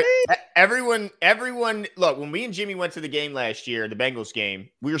 That's right. Everyone, look, when me and Jimmy went to the game last year, the Bengals game,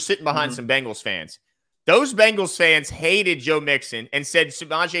 we were sitting behind some Bengals fans. Those Bengals fans hated Joe Mixon and said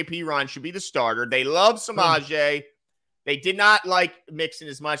Samaje Perine should be the starter. They love Samaje. They did not like Mixon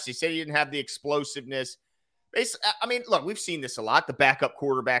as much. They said he didn't have the explosiveness. I mean, look, we've seen this a lot, the backup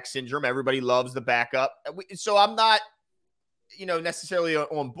quarterback syndrome. Everybody loves the backup. So I'm not, necessarily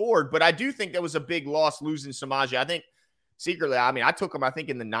on board, but I do think that was a big loss losing Samaje. I think secretly, I took him,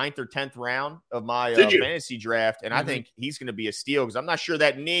 in the 9th or 10th round of my fantasy draft, and I think he's going to be a steal because I'm not sure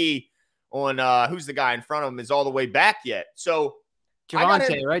that knee on who's the guy in front of him is all the way back yet. So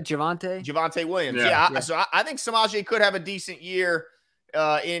Javonte, right? Javonte Williams. Yeah. So I think Samaje could have a decent year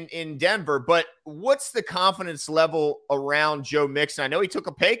in Denver, but what's the confidence level around Joe Mixon? I know he took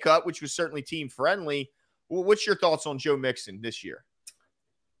a pay cut, which was certainly team friendly. What's your thoughts on Joe Mixon this year?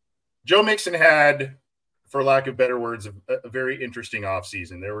 Joe Mixon had, for lack of better words, a very interesting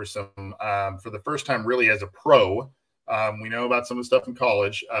offseason. There were some, for the first time really as a pro, we know about some of the stuff in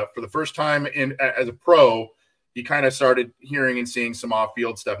college. For the first time as a pro, he kind of started hearing and seeing some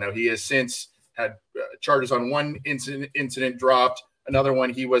off-field stuff. Now, he has since had charges on one incident dropped. Another one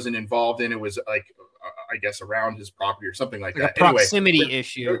he wasn't involved in. It was like, I guess, around his property or something like that. A proximity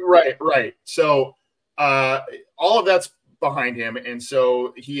issue. Right. So all of that's behind him. And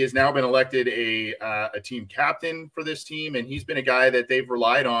so he has now been elected a team captain for this team. And he's been a guy that they've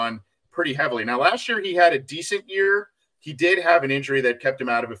relied on pretty heavily. Now, last year he had a decent year. He did have an injury that kept him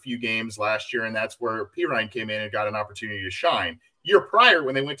out of a few games last year. And that's where Pirine came in and got an opportunity to shine. Year prior,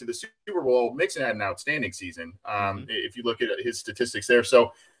 when they went to the Super Bowl, Mixon had an outstanding season. If you look at his statistics there.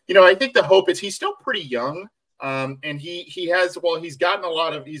 So, I think the hope is he's still pretty young. And he's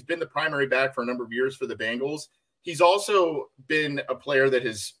gotten he's been the primary back for a number of years for the Bengals. He's also been a player that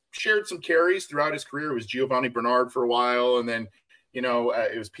has shared some carries throughout his career. It was Giovanni Bernard for a while. And then,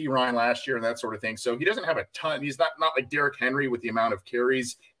 it was P. Ryan last year and that sort of thing. So he doesn't have a ton. He's not like Derrick Henry with the amount of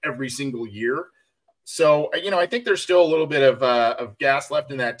carries every single year. So, I think there's still a little bit of gas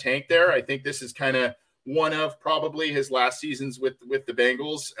left in that tank there. I think this is kind of one of probably his last seasons with the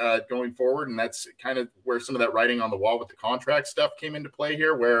Bengals going forward. And that's kind of where some of that writing on the wall with the contract stuff came into play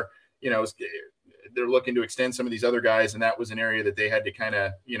here, where, they're looking to extend some of these other guys. And that was an area that they had to kind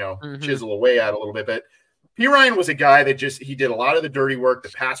of, chisel away at a little bit. But P. Ryan was a guy that he did a lot of the dirty work, the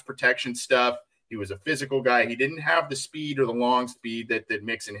pass protection stuff. He was a physical guy. He didn't have the speed or the long speed that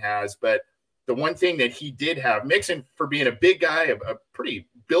Mixon has. But the one thing that he did have, Mixon, for being a big guy, a pretty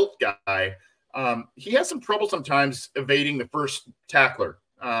built guy, he has some trouble sometimes evading the first tackler.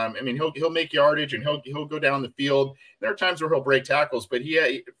 He'll make yardage and he'll go down the field. There are times where he'll break tackles, but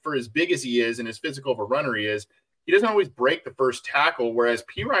for as big as he is and as physical of a runner he is, he doesn't always break the first tackle, whereas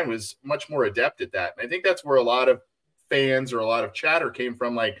Pirine was much more adept at that. And I think that's where a lot of fans or a lot of chatter came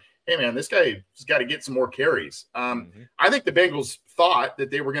from, like, hey, man, this guy has got to get some more carries. I think the Bengals thought that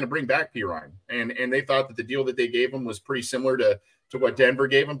they were going to bring back Pirine, and they thought that the deal that they gave him was pretty similar to what Denver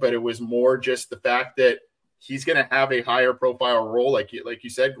gave him, but it was more just the fact that he's going to have a higher profile role, like you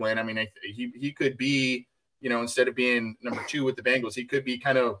said, Glenn. I mean, he could be, instead of being number 2 with the Bengals, he could be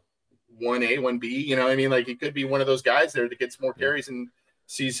kind of 1A, 1B. Like he could be one of those guys there that gets more carries and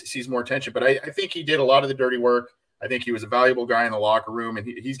sees more attention. But I think he did a lot of the dirty work. I think he was a valuable guy in the locker room, and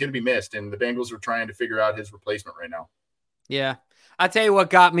he's going to be missed. And the Bengals are trying to figure out his replacement right now. Yeah, I'll tell you what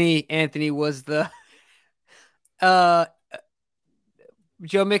got me, Anthony, was the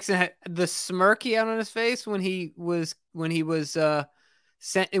Joe Mixon had the smirk he had on his face when he was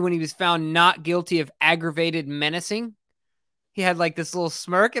found not guilty of aggravated menacing. He had like this little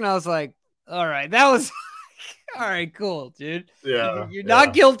smirk, and I was like, all right, that was all right, cool, dude. Yeah. You're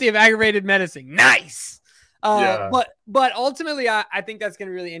not guilty of aggravated menacing. Nice. But ultimately I think that's going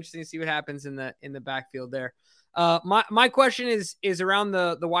to be really interesting to see what happens in the backfield there. My question is around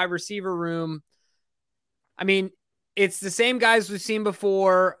the wide receiver room. I mean, it's the same guys we've seen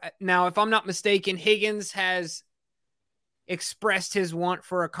before. Now, if I'm not mistaken, Higgins has expressed his want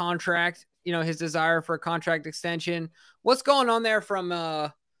for a contract, his desire for a contract extension. What's going on there from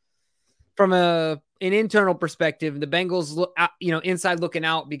an internal perspective? The Bengals look, inside looking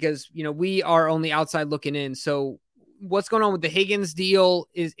out, because, we are only outside looking in. So what's going on with the Higgins deal?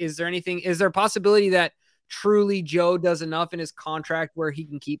 Is there a possibility that truly Joe does enough in his contract where he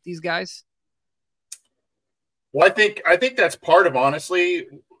can keep these guys? Well, I think that's part of, honestly,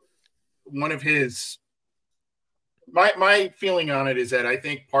 one of his my feeling on it is that I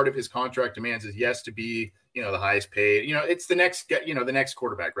think part of his contract demands is, yes, to be, the highest paid. It's the next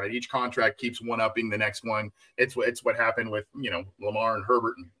quarterback, right? Each contract keeps one-upping the next one. It's what happened with, Lamar and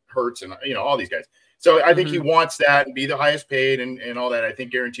Herbert and Hurts and, all these guys. So I think he wants that and be the highest paid and all that. I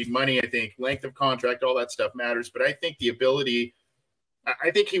think guaranteed money, I think length of contract, all that stuff matters. But I think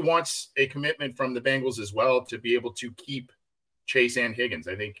I think he wants a commitment from the Bengals as well to be able to keep Chase and Higgins.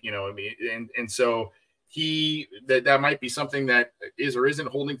 I think, and so that might be something that is or isn't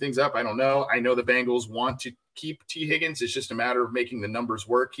holding things up. I don't know. I know the Bengals want to keep T. Higgins. It's just a matter of making the numbers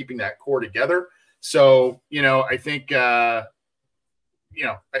work, keeping that core together. So, I think, I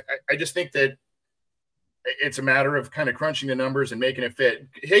just think that it's a matter of kind of crunching the numbers and making it fit.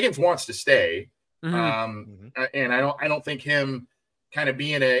 Higgins wants to stay. And I don't think him kind of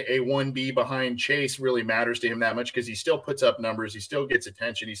being a 1B behind Chase really matters to him that much, because he still puts up numbers. He still gets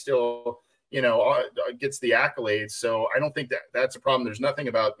attention. He still, gets the accolades. So I don't think that's a problem. There's nothing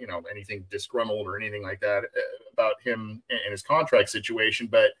about, anything disgruntled or anything like that about him and his contract situation.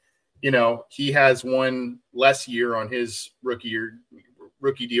 But, he has one less year on his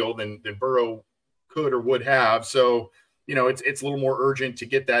rookie deal than Burrow could or would have. So, it's a little more urgent to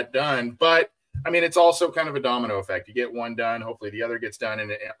get that done. But I mean, it's also kind of a domino effect. You get one done, hopefully the other gets done,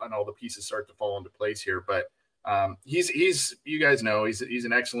 and all the pieces start to fall into place here. But He's you guys know he's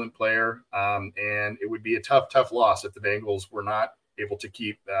an excellent player, and it would be a tough loss if the Bengals were not able to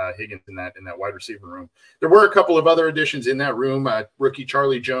keep Higgins in that wide receiver room. There were a couple of other additions in that room, rookie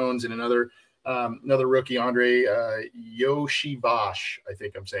Charlie Jones and another rookie, Andre Yoshivash. I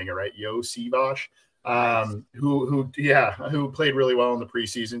think I'm saying it right. Yoshivash, who played really well in the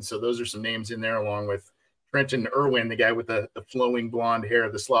preseason. So those are some names in there, along with Trenton Irwin, the guy with the flowing blonde hair,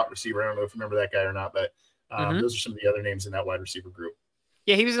 the slot receiver. I don't know if you remember that guy or not, but those are some of the other names in that wide receiver group.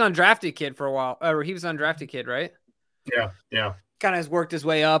 Yeah, he was an undrafted kid for a while. Or he was an undrafted kid, right? Yeah. Kind of has worked his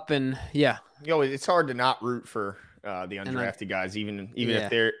way up, and it's hard to not root for the undrafted guys, even if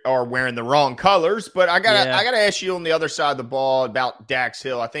they are wearing the wrong colors. But I gotta ask you on the other side of the ball about Dax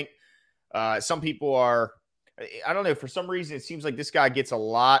Hill. I think some people are, I don't know, for some reason it seems like this guy gets a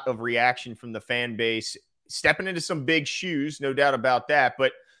lot of reaction from the fan base, stepping into some big shoes, no doubt about that.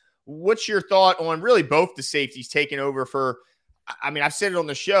 But what's your thought on really both the safeties taking over for? I mean, I've said it on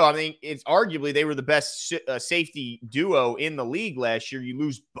the show. I mean, it's arguably they were the best safety duo in the league last year. You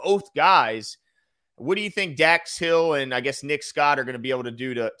lose both guys. What do you think Dax Hill and I guess Nick Scott are going to be able to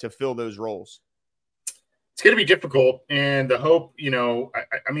do to fill those roles? It's going to be difficult. And the hope,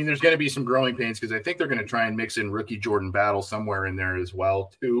 I mean, there's going to be some growing pains because I think they're going to try and mix in rookie Jordan Battle somewhere in there as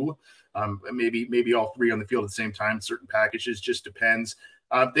well, too. Maybe all three on the field at the same time, certain packages, just depends.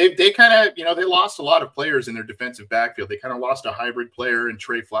 They kind of, they lost a lot of players in their defensive backfield. They kind of lost a hybrid player in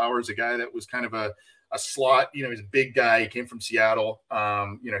Trey Flowers, a guy that was kind of a slot. He's a big guy. He came from Seattle.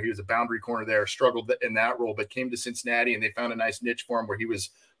 He was a boundary corner there, struggled in that role, but came to Cincinnati and they found a nice niche for him where he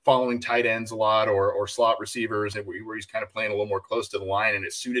was following tight ends a lot or slot receivers, and where he's kind of playing a little more close to the line, and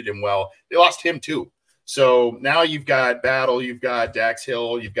it suited him well. They lost him too. So now you've got Battle, you've got Dax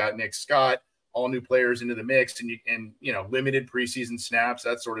Hill, you've got Nick Scott, all new players into the mix, and limited preseason snaps,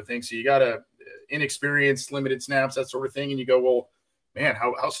 that sort of thing. So you got a inexperienced, limited snaps, that sort of thing. And you go, well, man,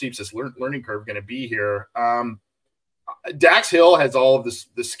 how steep is this learning curve going to be here? Dax Hill has all of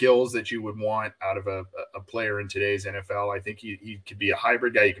the skills that you would want out of a player in today's NFL. I think he could be a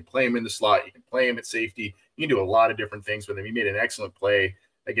hybrid guy. You can play him in the slot. You can play him at safety. You can do a lot of different things with him. He made an excellent play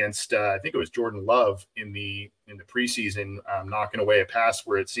against, I think it was Jordan Love in the preseason, knocking away a pass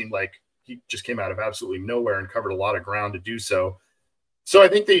where it seemed like he just came out of absolutely nowhere and covered a lot of ground to do so. So I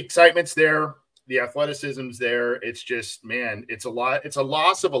think the excitement's there. The athleticism's there. It's just, man, it's a lot. It's a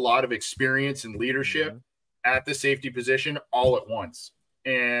loss of a lot of experience and leadership at the safety position all at once.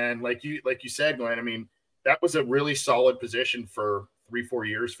 And like you said, Glenn, I mean, that was a really solid position for 3-4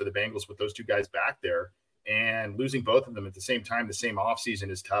 years for the Bengals with those two guys back there, and losing both of them at the same time, the same offseason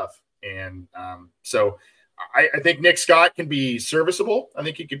is tough. And so I think Nick Scott can be serviceable. I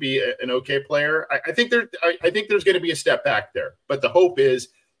think he could be an okay player. I think there's going to be a step back there, but the hope is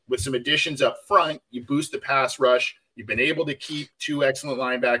with some additions up front, you boost the pass rush. You've been able to keep two excellent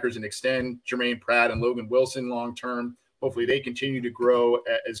linebackers and extend Jermaine Pratt and Logan Wilson long-term. Hopefully they continue to grow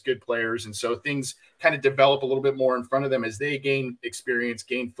as good players. And so things kind of develop a little bit more in front of them as they gain experience,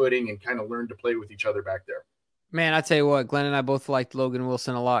 gain footing, and kind of learn to play with each other back there. Man, I tell you what, Glenn and I both liked Logan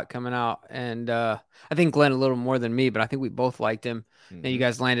Wilson a lot coming out. And I think Glenn a little more than me, but I think we both liked him. And you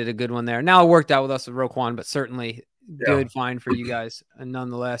guys landed a good one there. Now it worked out with us with Roquan, but certainly good find for you guys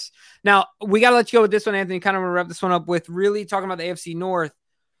nonetheless. Now, we got to let you go with this one, Anthony. Kind of want to wrap this one up with really talking about the AFC North.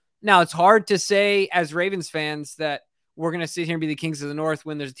 Now, it's hard to say as Ravens fans that we're going to sit here and be the kings of the North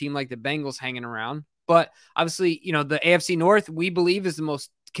when there's a team like the Bengals hanging around. But obviously, the AFC North, we believe, is the most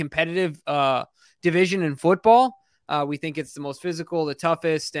competitive division in football. We think it's the most physical, the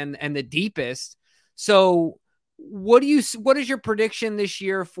toughest, and the deepest. So what is your prediction this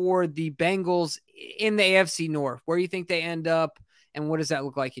year for the Bengals in the AFC North? Where do you think they end up, and what does that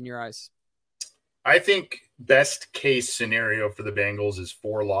look like in your eyes? I think best case scenario for the Bengals is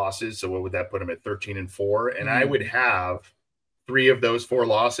 4 losses. So what would that put them at? 13-4. And I would have 3 of those 4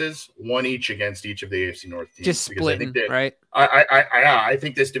 losses, 1 each against each of the AFC North teams. Just splitting, right? I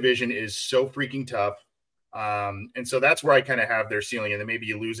think this division is so freaking tough. And so that's where I kind of have their ceiling. And then maybe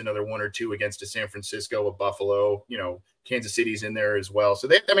you lose another 1 or 2 against a San Francisco, a Buffalo, Kansas City's in there as well. So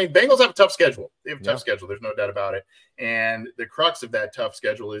Bengals have a tough schedule. They have a tough schedule. There's no doubt about it. And the crux of that tough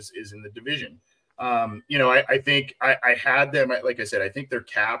schedule is in the division. I think I had them, like I said, I think their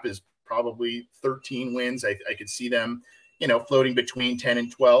cap is probably 13 wins. I could see them, floating between 10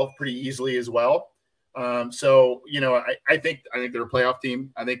 and 12 pretty easily as well. I think they're a playoff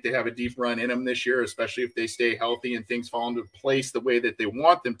team. I think they have a deep run in them this year, especially if they stay healthy and things fall into place the way that they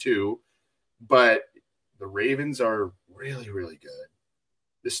want them to. But the Ravens are really, really good.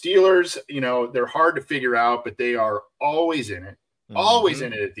 The Steelers, they're hard to figure out, but they are always in it, always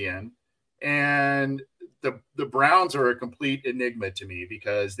in it at the end. And the Browns are a complete enigma to me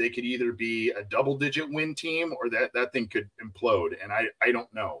because they could either be a double-digit win team or that thing could implode, and I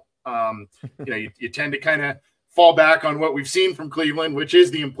don't know. You tend to kind of fall back on what we've seen from Cleveland, which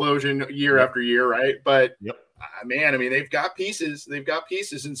is the implosion year after year, right? But man, I mean, they've got pieces,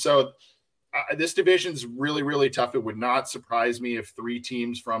 and so this division's really, really tough. It would not surprise me if 3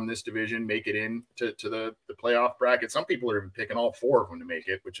 teams from this division make it in to the playoff bracket. Some people are even picking all 4 of them to make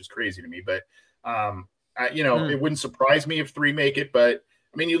it, which is crazy to me. But, it wouldn't surprise me if 3 make it. But,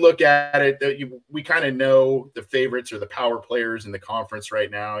 I mean, you look at it, we kind of know the favorites or the power players in the conference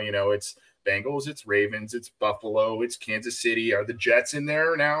right now. It's Bengals, it's Ravens, it's Buffalo, it's Kansas City. Are the Jets in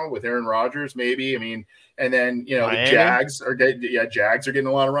there now with Aaron Rodgers? Maybe. I mean, and then, the Jags are getting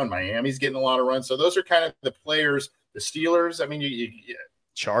a lot of run. Miami's getting a lot of run. So those are kind of the players. The Steelers, I mean,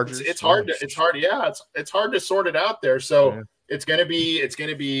 Chargers. It's hard to sort it out there. So it's going to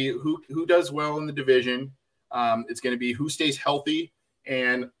be who does well in the division. It's going to be who stays healthy.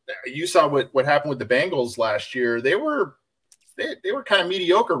 And you saw what happened with the Bengals last year. They were kind of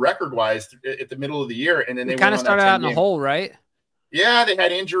mediocre record-wise at the middle of the year, and then they kind of started out in a hole, right? Yeah, they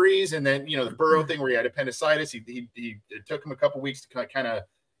had injuries, and then the Burrow thing where he had appendicitis. It took him a couple weeks to kind of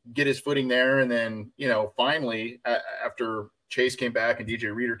get his footing there, and then finally after Chase came back and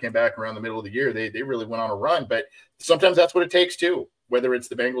DJ Reader came back around the middle of the year, they really went on a run. But sometimes that's what it takes too, whether it's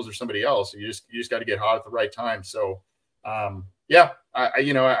the Bengals or somebody else. You just got to get hot at the right time. So I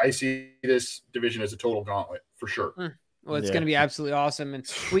see this division as a total gauntlet for sure. Well, it's going to be absolutely awesome. And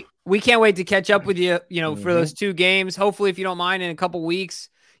we can't wait to catch up with you, for those 2 games. Hopefully, if you don't mind, in a couple weeks,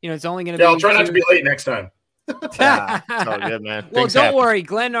 it's only going to be. I'll try not to be late next time. It's all good, man. Well, don't worry.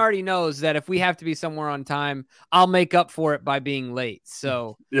 Glenn already knows that if we have to be somewhere on time, I'll make up for it by being late.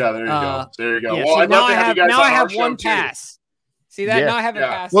 So yeah, there you go. There you go. Yeah, well, so now I have one pass. See that? Now I have a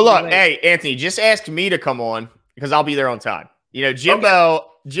pass. Well, look, hey, Anthony, just ask me to come on because I'll be there on time. Jimbo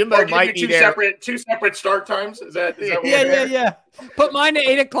might be there. Two separate start times. Is that yeah. Put mine to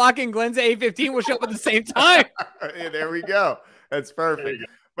 8:00 and Glenn's at 8:15. We'll show up at the same time. Yeah, there we go. That's perfect.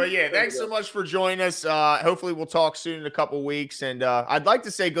 But yeah, thanks so much for joining us. Hopefully we'll talk soon in a couple weeks. And I'd like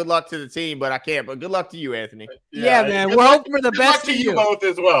to say good luck to the team, but I can't. But good luck to you, Anthony. Yeah, man. We're hoping for the best to you both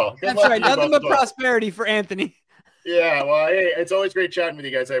as well. That's right. Nothing but prosperity for Anthony. Yeah, well, hey, it's always great chatting with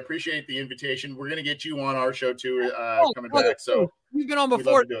you guys. I appreciate the invitation. We're going to get you on our show too, coming back. So you've been on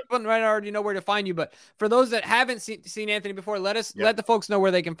before, but I already know where to find you. But for those that haven't seen Anthony before, let the folks know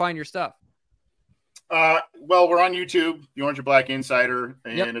where they can find your stuff. Well, we're on YouTube, the Orange and Black Insider,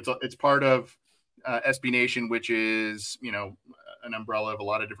 and it's part of SB Nation, which is an umbrella of a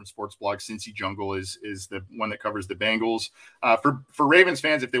lot of different sports blogs. Cincy Jungle is the one that covers the Bengals. For Ravens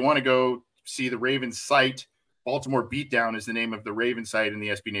fans, if they want to go see the Ravens site. Baltimore Beatdown is the name of the Raven site in the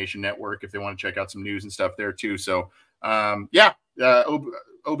SB Nation network if they want to check out some news and stuff there too. So, OB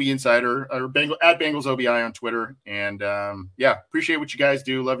Insider or at Bengals OBI on Twitter. And appreciate what you guys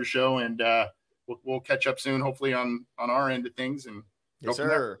do. Love your show. And we'll catch up soon, hopefully on our end of things. And yes,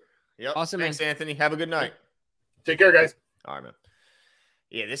 sir. Yep. Awesome. Thanks, Anthony. Have a good night. Take care, guys. All right, man.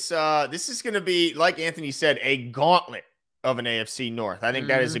 Yeah, this is going to be, like Anthony said, a gauntlet of an AFC North. I think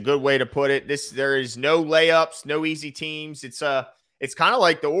that is a good way to put it. There is no layups, no easy teams. It's kind of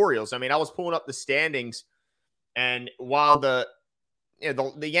like the Orioles. I mean, I was pulling up the standings, and while the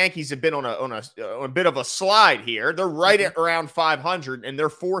Yankees have been on a bit of a slide here, they're right at around 500, and they're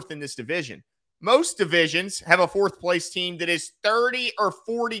 4th in this division. Most divisions have a 4th place team that is 30 or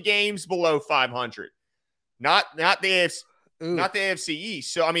 40 games below 500. Not the AFC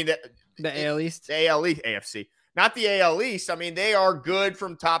East. So I mean the AL East, the AL East, AFC. Not the AL East. I mean, they are good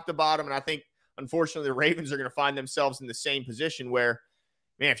from top to bottom. And I think, unfortunately, the Ravens are going to find themselves in the same position where,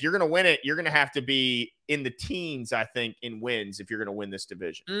 man, if you're going to win it, you're going to have to be in the teens, I think, in wins if you're going to win this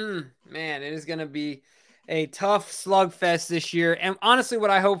division. Man, it is going to be a tough slugfest this year. And honestly, what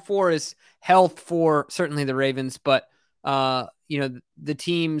I hope for is health for certainly the Ravens, but, the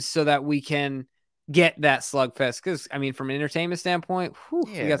teams so that we can get that slugfest. Because, I mean, from an entertainment standpoint,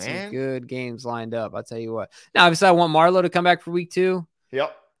 we got some good games lined up. I'll tell you what. Now, obviously, I want Marlowe to come back for week 2.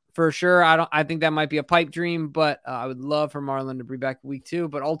 Yep. For sure. I think that might be a pipe dream, but I would love for Marlon to be back week 2.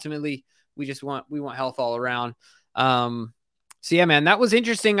 But ultimately, we want health all around. So yeah, man, that was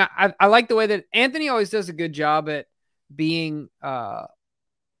interesting. I like the way that Anthony always does a good job at being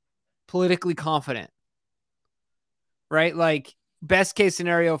politically confident, right? Like, best case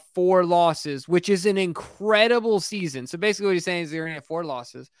scenario, 4 losses, which is an incredible season. So basically what he's saying is they're going to have 4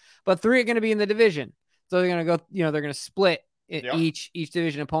 losses, but 3 are going to be in the division. So they're going to go, they're going to split each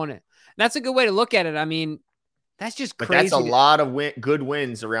division opponent. And that's a good way to look at it. I mean, that's just crazy. But that's a lot of good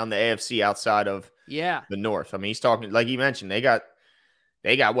wins around the AFC outside of Yeah. the North. I mean, he's talking, like you mentioned, they got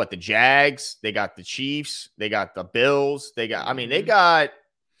what, the Jags, they got the Chiefs, they got the Bills, they got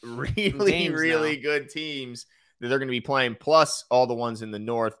really good teams that they're going to be playing, plus all the ones in the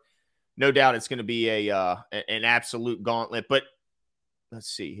North. No doubt it's going to be an absolute gauntlet. But let's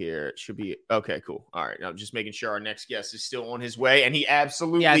see here. It should be okay. Cool. All right. I'm just making sure our next guest is still on his way, and he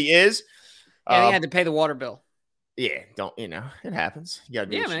absolutely is. Yeah, he had to pay the water bill. Yeah, it happens. You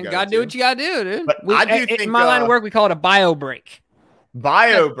gotta do man. Gotta do what you gotta do, dude. But I do think in my line of work, we call it a bio break.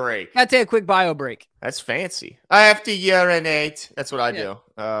 Bio break. Gotta take a quick bio break. That's fancy. I have to urinate. That's what I do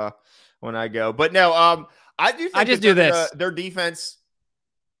when I go. But no, I do think I just do this. Their defense.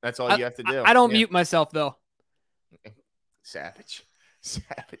 That's all you have to do. I don't mute myself though. Savage.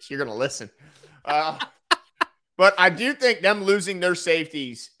 You're gonna listen. But I do think them losing their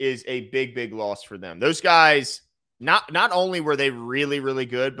safeties is a big loss for them. Those guys, not only were they really, really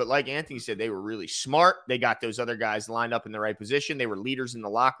good, but like Anthony said, they were really smart. They got those other guys lined up in the right position. They were leaders in the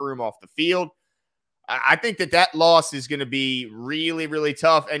locker room, off the field. I think that loss is going to be really, really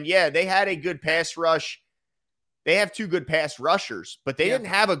tough. And yeah, they had a good pass rush. They have 2 good pass rushers, but they didn't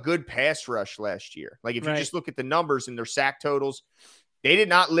have a good pass rush last year. Like if you just look at the numbers and their sack totals, they did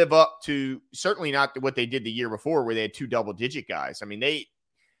not live up to, certainly not what they did the year before, where they had 2 double-digit guys. I mean, they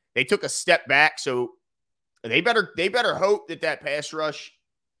took a step back, so they better hope that pass rush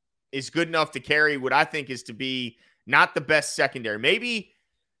is good enough to carry what I think is to be not the best secondary, maybe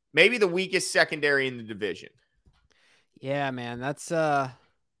the weakest secondary in the division. Yeah, man, that's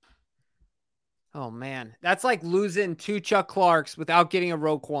oh man, that's like losing 2 Chuck Clarks without getting a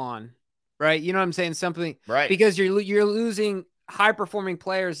Roquan, right? You know what I'm saying? Something, right? Because you're losing high-performing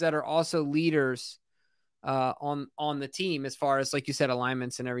players that are also leaders on the team, as far as, like you said,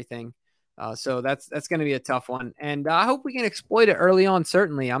 alignments and everything. So that's going to be a tough one. And I hope we can exploit it early on,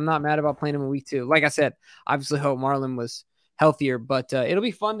 certainly. I'm not mad about playing him in week 2. Like I said, obviously hope Marlon was healthier, but it'll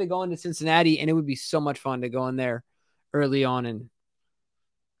be fun to go into Cincinnati, and it would be so much fun to go in there early on and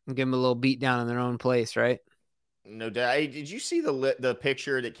give them a little beat down in their own place, right? No doubt. Hey, did you see the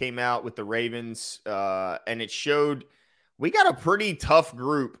picture that came out with the Ravens? And it showed we got a pretty tough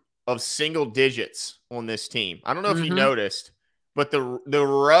group of single digits on this team. I don't know if you noticed, but the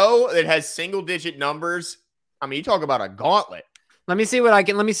row that has single digit numbers, I mean, you talk about a gauntlet. Let me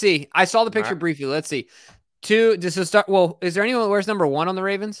see. I saw the picture briefly. Let's see. 2, just to start. Well, is there anyone that wears number 1 on the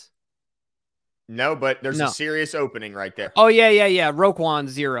Ravens? No, but there's a serious opening right there. Oh, yeah. Roquan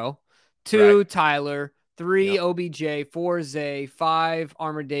 0. 2, Tyler. 3, OBJ. 4, Zay. 5,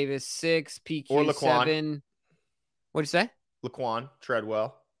 Armour Davis. 6, PQ. Or Laquan. 7. What'd you say? Laquan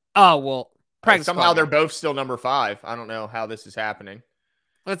Treadwell. Oh, well, practice somehow they're both still number 5. I don't know how this is happening.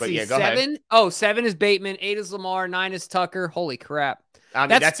 Let's see. 7. Ahead. Oh, 7 is Bateman. 8 is Lamar. 9 is Tucker. Holy crap. I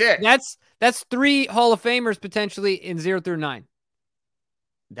mean, that's it. That's 3 Hall of Famers potentially in 0 through 9.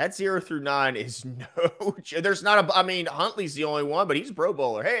 That 0 through 9 is no. There's not a. I mean, Huntley's the only one, but he's a Pro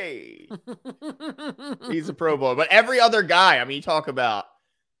Bowler. Hey, he's a Pro Bowler. But every other guy, I mean, you talk about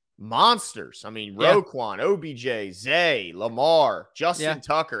monsters. I mean, Roquan, OBJ, Zay, Lamar, Justin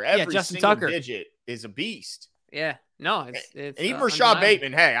Tucker. Every single digit is a beast. Yeah. No, it's and even Rashad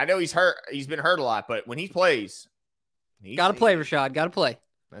Bateman. Hey, I know he's hurt. He's been hurt a lot, but when he plays, got to play, Rashad. Got to play.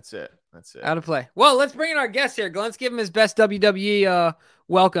 That's it. Got to play. Well, let's bring in our guest here. Glenn, let's give him his best WWE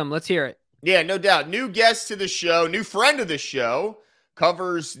welcome. Let's hear it. Yeah, no doubt. New guest to the show, new friend of the show,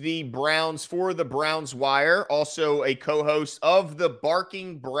 covers the Browns for the Browns Wire, also a co-host of the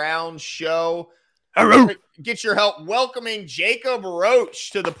Barking Browns Show. Get your help welcoming Jacob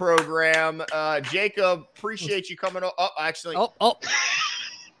Roach to the program. Jacob, appreciate you coming on.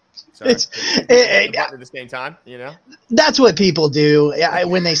 Sorry. At the same time, you know. That's what people do.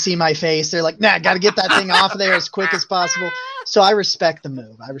 When they see my face, they're like, "Nah, got to get that thing off of there as quick as possible." So I respect the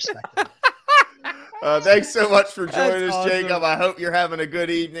move. Thanks so much for joining us, awesome. Jacob. I hope you're having a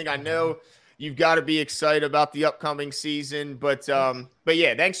good evening. I know you've got to be excited about the upcoming season, but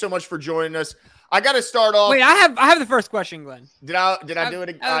yeah, thanks so much for joining us. I got to start off. Wait, I have the first question, Glenn. Did I do it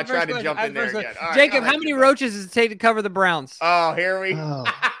again? I tried to jump in there again. Right, Jacob, how many roaches does it take to cover the Browns? Oh, here we.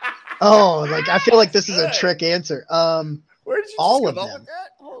 Oh, like I feel like this is a trick answer. Where did you all of them? them.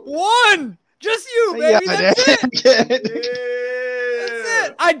 One, just you, baby. Yeah, that's it. That's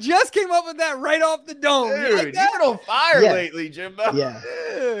it. I just came up with that right off the dome. Dude, you've been on fire lately, Jimbo. Yeah.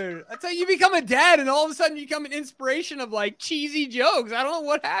 Dude, that's how you become a dad, and all of a sudden you become an inspiration of like cheesy jokes. I don't know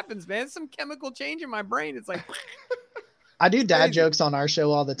what happens, man. Some chemical change in my brain. It's like I do dad jokes on our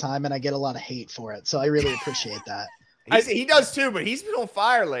show all the time, and I get a lot of hate for it. So I really appreciate that. He does too, but he's been on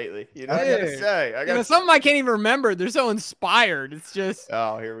fire lately. I gotta say, something I can't even remember. They're so inspired. It's just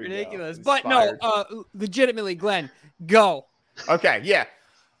here we ridiculous. go. But no, legitimately, Glenn, go. Okay, yeah.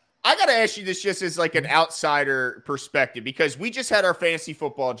 I got to ask you this just as like an outsider perspective, because we just had our fantasy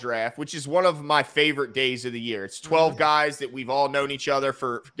football draft, which is one of my favorite days of the year. It's 12 guys that we've all known each other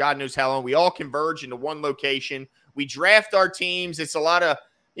for God knows how long. We all converge into one location. We draft our teams. It's a lot of,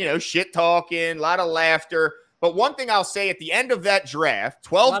 shit talking, a lot of laughter. But one thing I'll say at the end of that draft,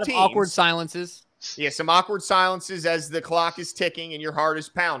 12 teams. Awkward silences. Yeah, some awkward silences as the clock is ticking and your heart is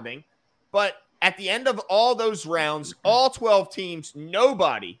pounding. But at the end of all those rounds, all 12 teams,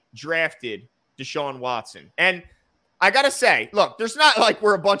 nobody drafted Deshaun Watson. And I got to say, look, there's not like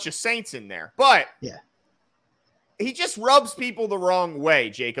we're a bunch of saints in there, but he just rubs people the wrong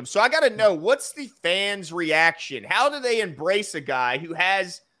way, Jacob. So I got to know, what's the fans' reaction? How do they embrace a guy who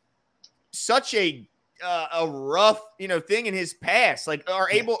has such a rough, thing in his past? Like,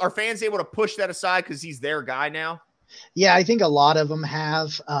 are fans able to push that aside because he's their guy now? Yeah, I think a lot of them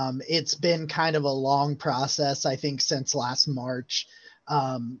have. It's been kind of a long process, I think, since last March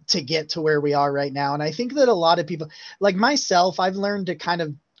to get to where we are right now. And I think that a lot of people, like myself, I've learned to kind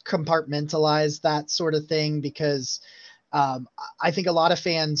of compartmentalize that sort of thing, because I think a lot of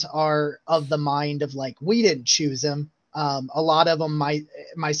fans are of the mind of like, we didn't choose him. A lot of them,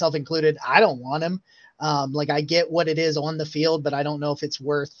 myself included, I don't want him. Like, I get what it is on the field, but I don't know if it's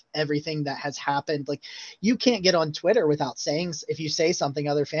worth everything that has happened. Like, you can't get on Twitter without saying, if you say something,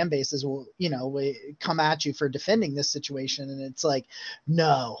 other fan bases will, come at you for defending this situation. And it's like,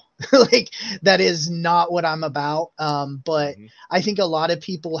 no, like, that is not what I'm about. But I think a lot of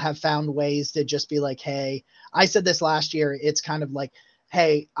people have found ways to just be like, hey, I said this last year. It's kind of like,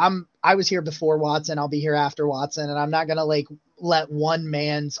 hey, I was here before Watson. I'll be here after Watson. And I'm not going to let one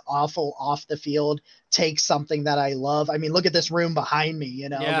man's awful off the field take something that I love. I mean, look at this room behind me,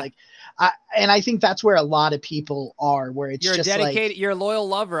 I think that's where a lot of people are, where it's you're just dedicated, you're a loyal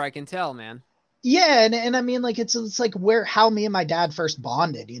lover. I can tell, man. Yeah. And I mean, like, it's like how me and my dad first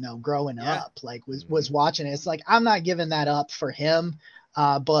bonded, growing up, like was watching it. It's like, I'm not giving that up for him.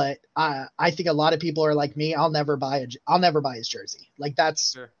 But I think a lot of people are like me. I'll never buy his jersey. Like,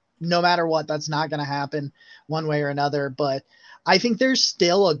 that's no matter what, that's not going to happen one way or another. But I think there's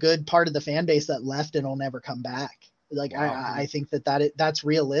still a good part of the fan base that left and will never come back. Like, wow. I think that's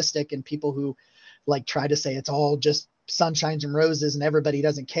realistic, and people who like try to say it's all just sunshines and roses and everybody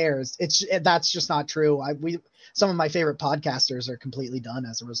doesn't care. That's just not true. Some of my favorite podcasters are completely done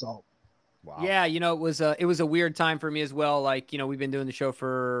as a result. Wow. Yeah. It was a weird time for me as well. Like, we've been doing the show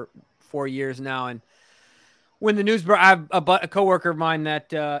for 4 years now. And when the news, I have a coworker of mine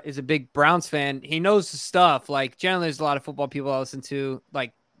that is a big Browns fan. He knows the stuff. Like, generally there's a lot of football people I listen to,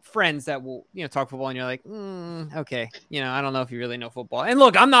 like friends that will, talk football, and you're like, okay. I don't know if you really know football. And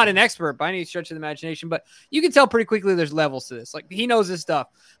look, I'm not an expert by any stretch of the imagination, but you can tell pretty quickly there's levels to this. Like, he knows his stuff,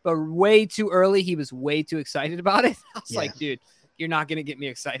 but way too early, he was way too excited about it. I was like, dude, you're not going to get me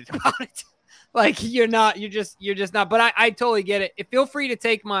excited about it. Like, you're just not, but I totally get it. Feel free to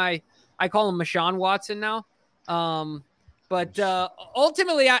take I call him Deshaun Watson now. But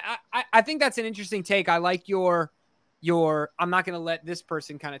ultimately I think that's an interesting take. I like your, I'm not going to let this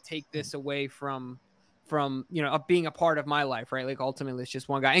person kind of take this away from being a part of my life, right? Like, ultimately it's just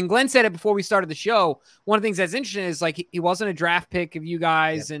one guy. And Glenn said it before we started the show. One of the things that's interesting is, like, he wasn't a draft pick of you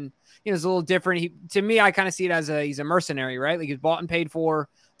guys. Yep. And, it's a little different. To me, I kind of see it as he's a mercenary, right? Like, he's bought and paid for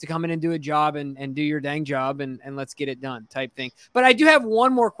to come in and do a job and do your dang job and let's get it done type thing. But I do have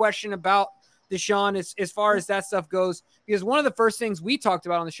one more question about Deshaun as far as that stuff goes, because one of the first things we talked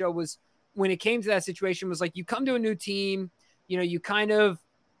about on the show was when it came to that situation was like, you come to a new team, you kind of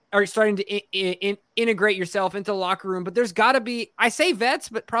are starting to integrate yourself into the locker room, but there's got to be, I say vets,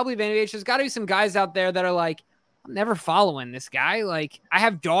 but probably Vantage, there's got to be some guys out there that are like, I'm never following this guy. Like, I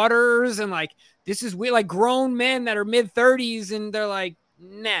have daughters and like, this is weird, like grown men that are mid-30s and they're like,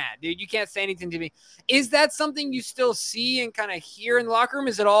 nah, dude, you can't say anything to me. Is that something you still see and kind of hear in the locker room?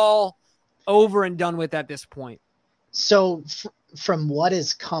 Is it all over and done with at this point? So from what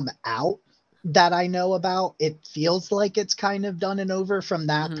has come out that I know about, it feels like it's kind of done and over from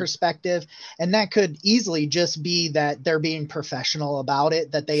that perspective. And that could easily just be that they're being professional about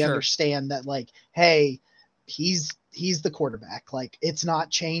it, that they understand that, like, hey, he's the quarterback. Like, it's not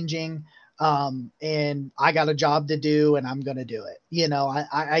changing. And I got a job to do and I'm going to do it.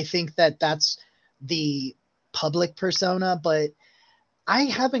 I think that that's the public persona, but I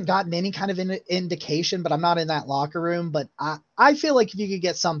haven't gotten any kind of indication, but I'm not in that locker room. But I feel like if you could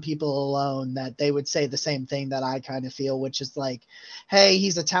get some people alone, that they would say the same thing that I kind of feel, which is like, hey,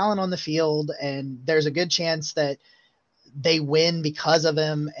 he's a talent on the field, and there's a good chance that they win because of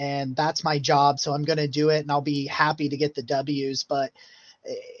him, and that's my job. So I'm going to do it, and I'll be happy to get the W's. But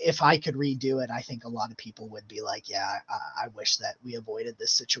if I could redo it, I think a lot of people would be like, yeah, I wish that we avoided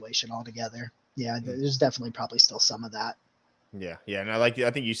this situation altogether. Yeah, there's definitely probably still some of that. Yeah. And I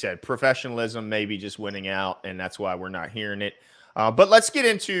think you said professionalism, maybe just winning out, and that's why we're not hearing it. But let's get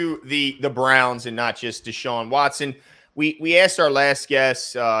into the Browns and not just Deshaun Watson. We asked our last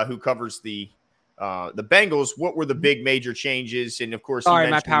guest who covers the Bengals, what were the big major changes? And of course, sorry,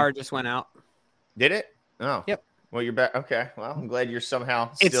 my power just went out. Did it? Oh, yep. Well, you're back. Okay. Well, I'm glad you're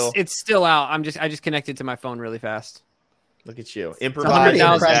somehow still. It's still out. I just connected to my phone really fast. Look at you, improvising,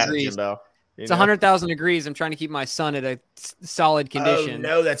 Jimbo. It's 100,000 degrees. I'm trying to keep my son at a solid condition. Oh,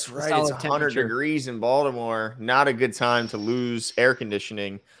 no, that's right. It's 100 degrees in Baltimore. Not a good time to lose air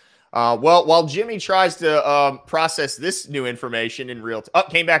conditioning. Well, while Jimmy tries to process this new information in real time.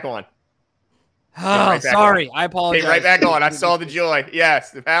 Came back on. Sorry. I apologize. Came right back on. I saw the joy.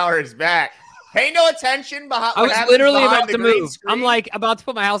 Yes, the power is back. Pay no attention behind. I was literally about to move. Screen. I'm like about to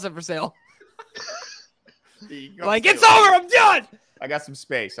put my house up for sale. Like, it's over. I'm done. I got some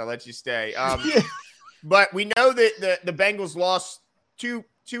space. I'll let you stay. But we know that the Bengals lost two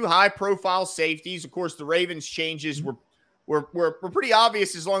high-profile safeties. Of course, the Ravens' changes were pretty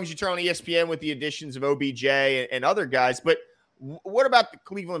obvious as long as you turn on ESPN with the additions of OBJ and other guys. But what about the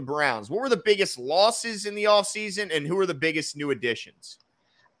Cleveland Browns? What were the biggest losses in the offseason, and who are the biggest new additions?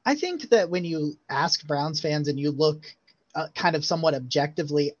 I think that when you ask Browns fans and you look kind of somewhat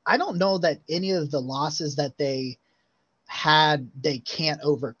objectively, I don't know that any of the losses that they had, they can't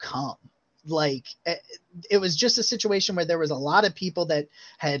overcome. Like, it was just a situation where there was a lot of people that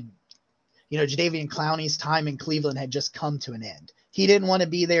had, Jadeveon Clowney's time in Cleveland had just come to an end. He didn't want to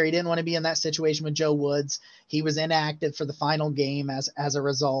be there. He didn't want to be in that situation with Joe Woods. He was inactive for the final game as a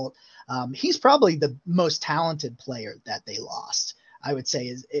result. He's probably the most talented player that they lost. I would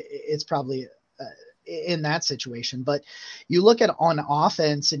say it's probably in that situation. But you look at on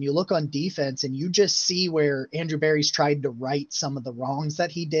offense and you look on defense and you just see where Andrew Berry's tried to right some of the wrongs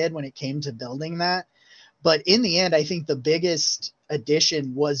that he did when it came to building that. But in the end, I think the biggest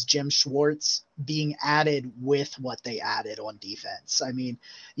addition was Jim Schwartz being added with what they added on defense. I mean,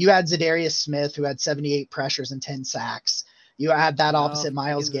 you had Zadarius Smith, who had 78 pressures and 10 sacks. You add that opposite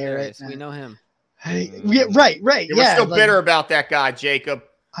Myles Garrett. We know him. Yeah, right. We're still bitter about that guy, Jacob.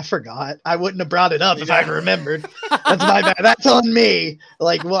 I forgot. I wouldn't have brought it up if I remembered. That's my bad. That's on me.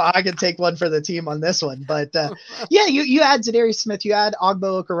 Like, well, I could take one for the team on this one. But yeah, you add Zadarius Smith, you add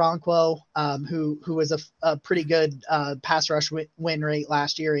Ogbo Okoronkwo, who was a pretty good pass rush win rate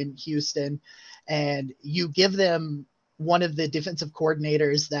last year in Houston, and you give them one of the defensive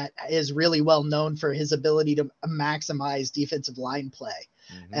coordinators that is really well known for his ability to maximize defensive line play.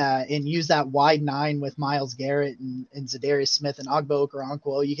 And use that wide 9 with Myles Garrett and Zadarius Smith and Ogbo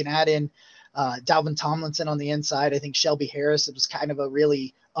Okoronkwo. You can add in Dalvin Tomlinson on the inside. I think Shelby Harris, it was kind of a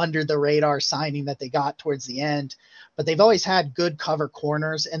really under the radar signing that they got towards the end, but they've always had good cover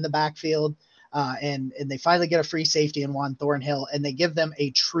corners in the backfield. And they finally get a free safety in Juan Thornhill, and they give them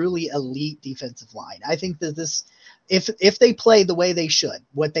a truly elite defensive line. I think that if they play the way they should,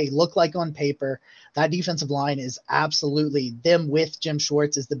 what they look like on paper, that defensive line is absolutely them with Jim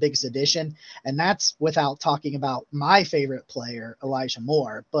Schwartz is the biggest addition. And that's without talking about my favorite player, Elijah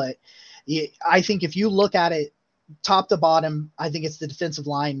Moore. But I think if you look at it top to bottom, I think it's the defensive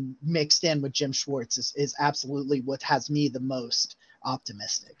line mixed in with Jim Schwartz is absolutely what has me the most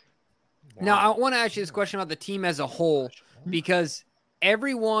optimistic. Wow. Now, I want to ask you this question about the team as a whole, because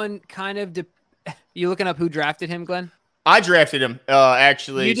everyone kind of you looking up who drafted him, Glenn? I drafted him,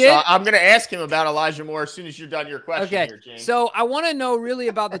 actually. You did? So I'm going to ask him about Elijah Moore as soon as you're done your question. Okay. Here, James. So I want to know really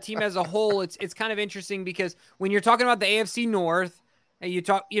about the team as a whole. It's kind of interesting because when you're talking about the AFC North, and you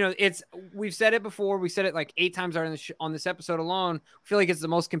talk, we've said it before. We said it like 8 times on this episode alone. I feel like it's the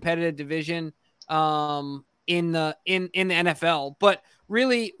most competitive division in the NFL. But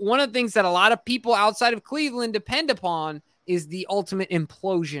really, one of the things that a lot of people outside of Cleveland depend upon is the ultimate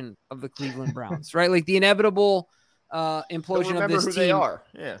implosion of the Cleveland Browns, right? Like the inevitable implosion of this who team. They are.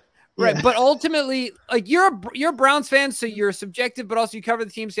 Yeah. Right. Yeah. But ultimately, like you're a Browns fan, so you're subjective, but also you cover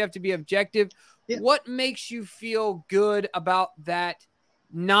the team, so you have to be objective. Yeah. What makes you feel good about that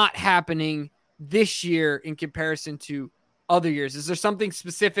not happening this year in comparison to other years? Is there something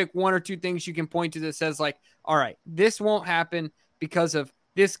specific, 1 or 2 things you can point to that says like, all right, this won't happen because of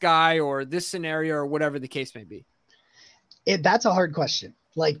this guy or this scenario or whatever the case may be? That's a hard question.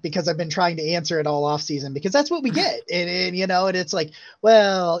 Like, because I've been trying to answer it all off season because that's what we get. And it's like,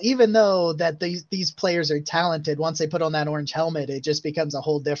 well, even though that these players are talented, once they put on that orange helmet, it just becomes a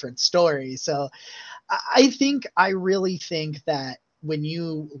whole different story. So I really think that when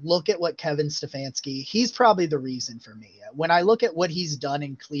you look at what Kevin Stefanski, he's probably the reason for me. When I look at what he's done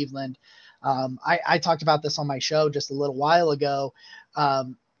in Cleveland, I talked about this on my show just a little while ago.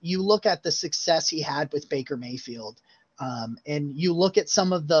 You look at the success he had with Baker Mayfield, and you look at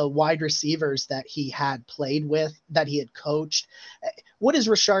some of the wide receivers that he had played with, that he had coached. What has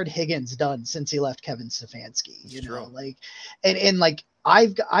Rashard Higgins done since he left Kevin Stefanski? You know, like, and like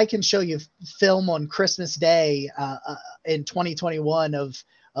I can show you film on Christmas Day in 2021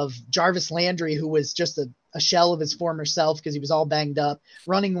 of Jarvis Landry, who was just a shell of his former self because he was all banged up,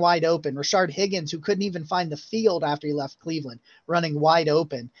 running wide open. Rashard Higgins, who couldn't even find the field after he left Cleveland, running wide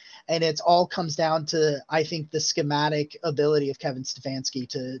open. And it all comes down to, I think, the schematic ability of Kevin Stefanski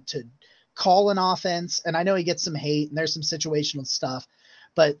to call an offense. And I know he gets some hate and there's some situational stuff,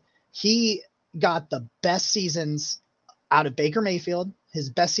 but he got the best seasons out of Baker Mayfield. His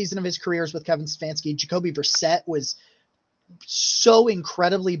best season of his career is with Kevin Stefanski. Jacoby Brissett was so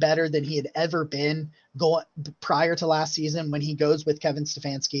incredibly better than he had ever been going prior to last season when he goes with Kevin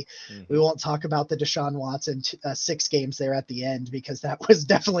Stefanski. Mm-hmm. We won't talk about the Deshaun Watson 6 games there at the end, because that was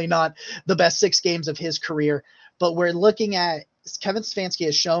definitely not the best 6 games of his career. But we're looking at Kevin Stefanski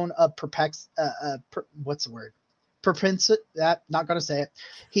has shown what's the word? Not going to say it.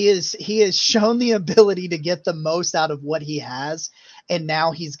 He has shown the ability to get the most out of what he has. And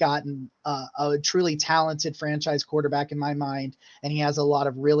now he's gotten a truly talented franchise quarterback in my mind. And he has a lot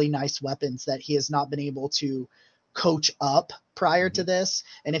of really nice weapons that he has not been able to coach up prior to this.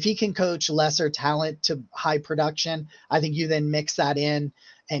 And if he can coach lesser talent to high production, I think you then mix that in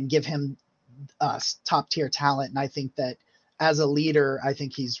and give him top tier talent. And I think that as a leader, I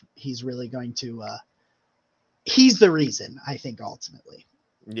think he's really going to, he's the reason, I think, ultimately.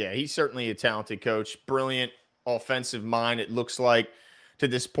 Yeah, he's certainly a talented coach. Brilliant offensive mind, it looks like, to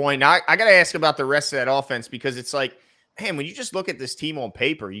this point. Now, I got to ask about the rest of that offense, because it's like, man, when you just look at this team on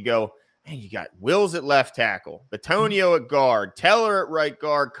paper, you go, man, you got Wills at left tackle, Bitonio at guard, Teller at right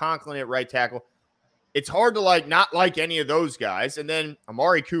guard, Conklin at right tackle. It's hard to not like any of those guys. And then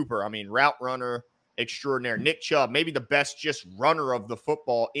Amari Cooper, I mean, route runner extraordinaire. Nick Chubb, maybe the best just runner of the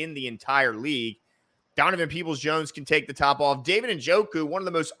football in the entire league. Donovan Peoples-Jones can take the top off. David Njoku, one of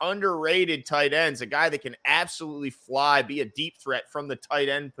the most underrated tight ends, a guy that can absolutely fly, be a deep threat from the tight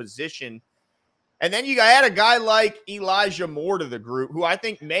end position. And then you add a guy like Elijah Moore to the group, who I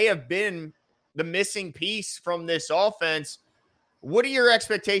think may have been the missing piece from this offense. What are your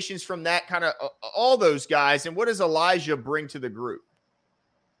expectations from that kind of all those guys, and what does Elijah bring to the group?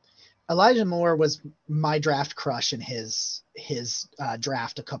 Elijah Moore was my draft crush in his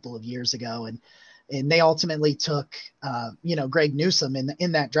draft a couple of years ago, and they ultimately took, Greg Newsome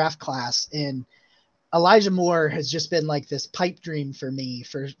in that draft class. And Elijah Moore has just been like this pipe dream for me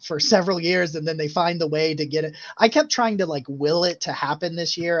for several years. And then they find the way to get it. I kept trying to will it to happen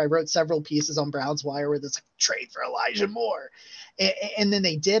this year. I wrote several pieces on Browns Wire where there's trade for Elijah Moore. And then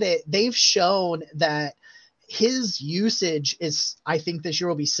they did it. They've shown that his usage is, I think this year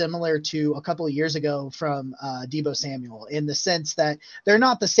will be similar to a couple of years ago from Deebo Samuel, in the sense that they're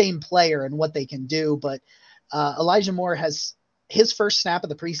not the same player and what they can do, but Elijah Moore has his first snap of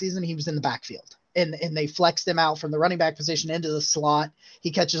the preseason. He was in the backfield and they flexed him out from the running back position into the slot.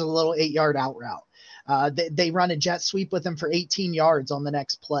 He catches a little 8-yard out route. They run a jet sweep with him for 18 yards on the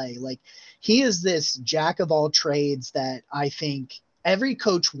next play. He is this jack of all trades that I think every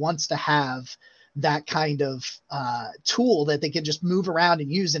coach wants to have, that kind of tool that they can just move around and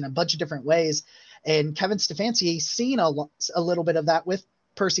use in a bunch of different ways. And Kevin Stefanski's seen a little bit of that with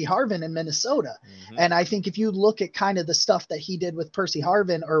Percy Harvin in Minnesota. Mm-hmm. And I think if you look at kind of the stuff that he did with Percy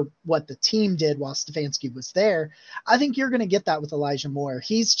Harvin, or what the team did while Stefanski was there, I think you're going to get that with Elijah Moore.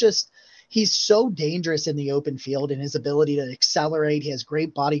 He's so dangerous in the open field, and his ability to accelerate. He has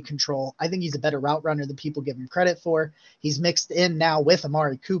great body control. I think he's a better route runner than people give him credit for. He's mixed in now with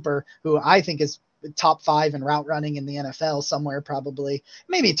Amari Cooper, who I think is top 5 in route running in the NFL somewhere, probably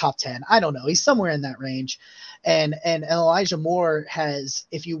maybe top 10. I don't know. He's somewhere in that range. And Elijah Moore has,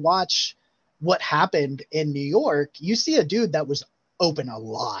 if you watch what happened in New York, you see a dude that was open a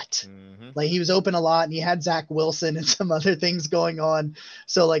lot. Mm-hmm. He was open a lot, and he had Zach Wilson and some other things going on.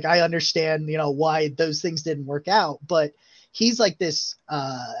 So I understand, why those things didn't work out, but he's like this,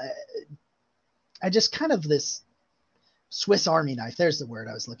 this Swiss Army knife. There's the word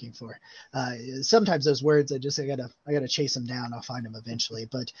I was looking for. Sometimes those words, I gotta chase them down. I'll find them eventually,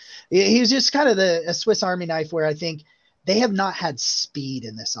 but he's just kind of a Swiss Army knife, where I think they have not had speed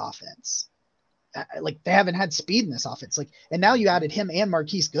in this offense. They haven't had speed in this offense. And now you added him and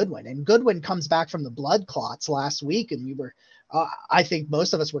Marquise Goodwin, and Goodwin comes back from the blood clots last week, and I think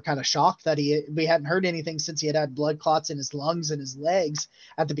most of us were kind of shocked that we hadn't heard anything since he had blood clots in his lungs and his legs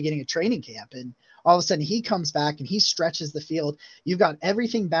at the beginning of training camp. And all of a sudden he comes back and he stretches the field. You've got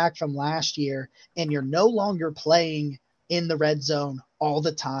everything back from last year, and you're no longer playing in the red zone all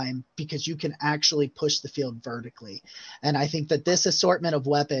the time because you can actually push the field vertically. And I think that this assortment of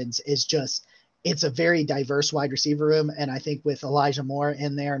weapons is it's a very diverse wide receiver room. And I think with Elijah Moore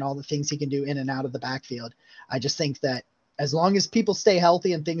in there and all the things he can do in and out of the backfield, I just think that as long as people stay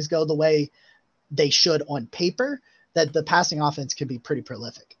healthy and things go the way they should on paper, that the passing offense can be pretty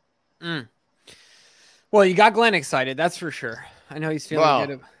prolific. Well, you got Glenn excited. That's for sure. I know he's feeling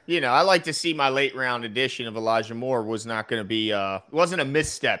good. You know, I like to see my late round addition of Elijah Moore was not going to be, wasn't a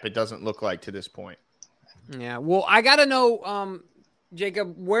misstep. It doesn't look like to this point. Yeah. Well, I got to know,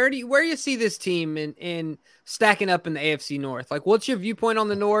 Jacob, where do you see this team in stacking up in the AFC North? Like, what's your viewpoint on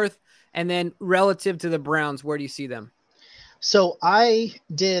the North? And then relative to the Browns, where do you see them? So I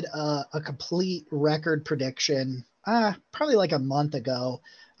did a complete record prediction probably like a month ago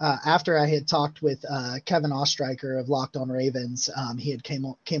after I had talked with Kevin Ostreicher of Locked On Ravens. He had came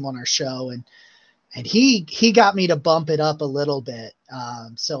on our show and he got me to bump it up a little bit.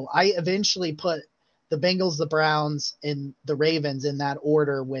 So I eventually put the Bengals, the Browns, and the Ravens in that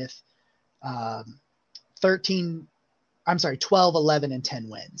order with 12, 11, and 10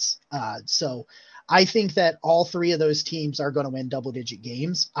 wins. So I think that all three of those teams are going to win double-digit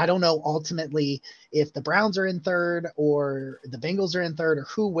games. I don't know ultimately if the Browns are in third or the Bengals are in third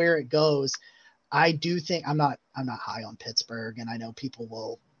or where it goes. I do think I'm not high on Pittsburgh, and I know people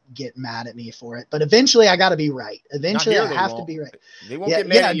will get mad at me for it, but eventually I got to be right. Eventually I have to be right. They won't get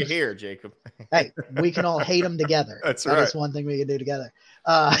mad at you here, Jacob. Hey, we can all hate them together. That's right. That's one thing we can do together.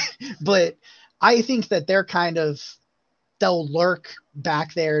 But I think that they'll lurk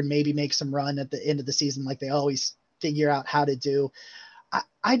back there and maybe make some run at the end of the season like they always figure out how to do.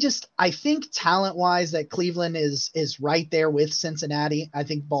 I think talent-wise that Cleveland is right there with Cincinnati. I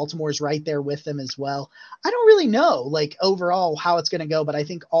think Baltimore is right there with them as well. I don't really know, like, overall how it's going to go, but I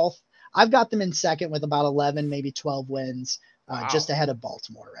think I've got them in second with about 11, maybe 12 wins, just ahead of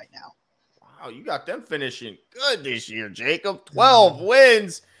Baltimore right now. Wow, you got them finishing good this year, Jacob. 12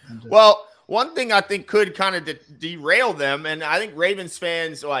 wins. Well, one thing I think could kind of derail them, and I think Ravens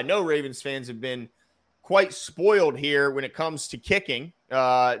fans, I know Ravens fans have been quite spoiled here when it comes to kicking.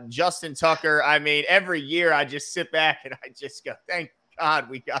 Justin Tucker, I mean, every year I just sit back and I just go, thank God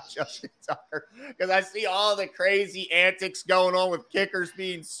we got Justin Tucker, because I see all the crazy antics going on with kickers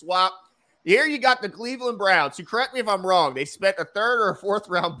being swapped. Here you got the Cleveland Browns, who, correct me if I'm wrong, they spent a third or a fourth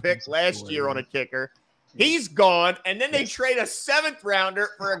round pick last year on a kicker. He's gone, and then they trade a 7th rounder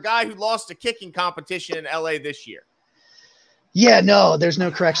for a guy who lost a kicking competition in LA this year. Yeah, no, there's no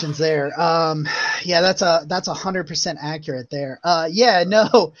corrections there. Yeah, that's 100% accurate there. Yeah,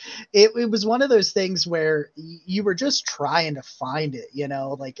 no, it was one of those things where you were just trying to find it,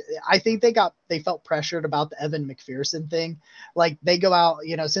 like I think they felt pressured about the Evan McPherson thing. Like they go out,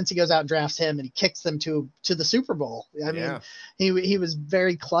 since he goes out and drafts him and he kicks them to the Super Bowl. I mean, he was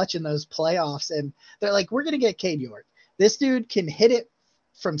very clutch in those playoffs, and they're like, we're going to get Cade York. This dude can hit it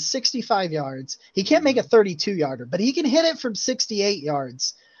from 65 yards. He can't make a 32-yarder, but he can hit it from 68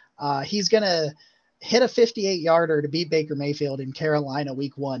 yards. He's going to hit a 58-yarder to beat Baker Mayfield in Carolina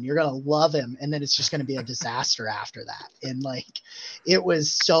week 1. You're going to love him. And then it's just going to be a disaster after that. And it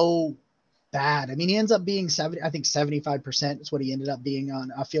was so bad. I mean, he ends up being 75% is what he ended up being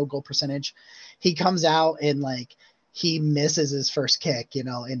on a field goal percentage. He comes out and he misses his first kick, in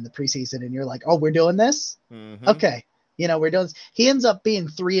the preseason. And you're like, oh, we're doing this. Mm-hmm. Okay. We're done. He ends up being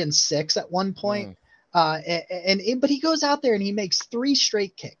 3-6 at one point. But he goes out there and he makes 3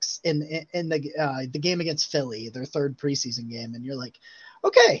 straight kicks in the game against Philly, their 3rd preseason game. And you're like,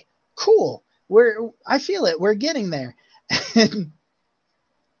 okay, cool. I feel it. We're getting there. And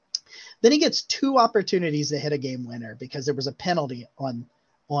then he gets 2 opportunities to hit a game winner because there was a penalty on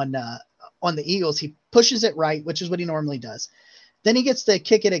the Eagles. He pushes it right, which is what he normally does. Then he gets to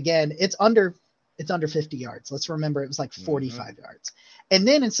kick it again. It's under 50 yards. Let's remember it was 45 yards. And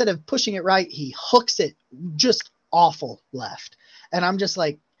then instead of pushing it right, he hooks it just awful left. And I'm just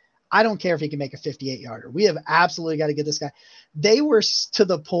like, I don't care if he can make a 58-yarder. We have absolutely got to get this guy. They were to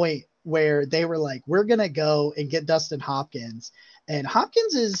the point where they were like, we're going to go and get Dustin Hopkins. And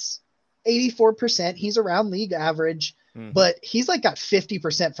Hopkins is 84%. He's around league average, but he's got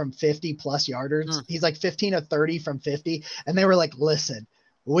 50% from 50 plus yarders. He's 15 of 30 from 50. And they were like, listen,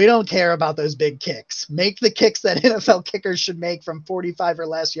 we don't care about those big kicks. Make the kicks that NFL kickers should make from 45 or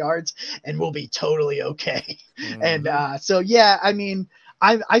less yards, and we'll be totally okay. And so, yeah, I mean,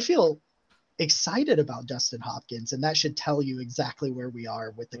 I feel excited about Dustin Hopkins, and that should tell you exactly where we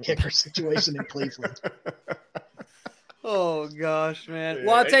are with the kicker situation in Cleveland. Oh gosh, man.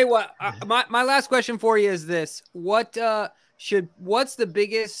 Well, I'll tell you what. My last question for you is this: what's the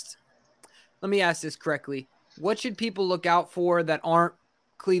biggest? Let me ask this correctly. What should people look out for that aren't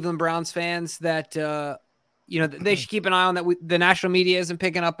Cleveland Browns fans that they should keep an eye on, that the national media isn't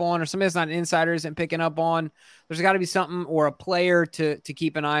picking up on, or somebody that's not an insider isn't picking up on? There's got to be something or a player to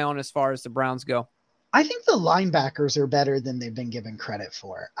keep an eye on as far as the Browns go. I think the linebackers are better than they've been given credit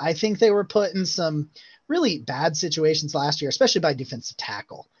for. I think they were put in some really bad situations last year, especially by defensive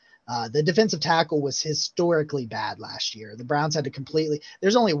tackle. The defensive tackle was historically bad last year. The Browns had to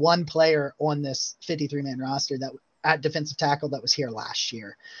there's only one player on this 53-man roster that at defensive tackle that was here last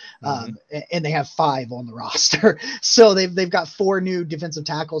year. And they have 5 on the roster. So they've got 4 new defensive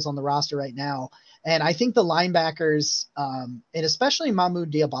tackles on the roster right now. And I think the linebackers, and especially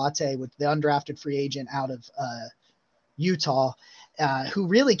Mahmoud Diabate, with the undrafted free agent out of Utah, who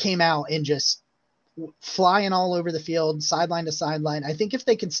really came out and just flying all over the field, sideline to sideline. I think if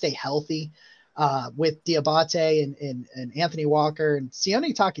they can stay healthy with Diabate and Anthony Walker, and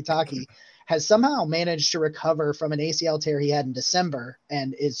Sione Takitaki has somehow managed to recover from an ACL tear he had in December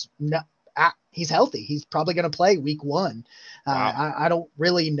and is not, he's healthy. He's probably going to play week 1. Wow. I don't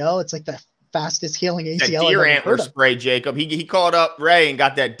really know. It's like the fastest healing ACL. That deer antler spray, Jacob. He called up Ray and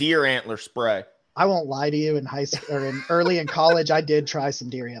got that deer antler spray. I won't lie to you. In high school or early in college, I did try some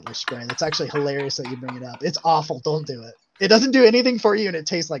deer antler spray. That's actually hilarious that you bring it up. It's awful. Don't do it. It doesn't do anything for you, and it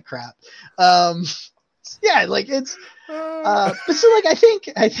tastes like crap. Yeah, like it's. But so like I think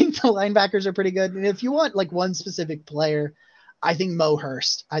the linebackers are pretty good. And if you want like one specific player, I think Mo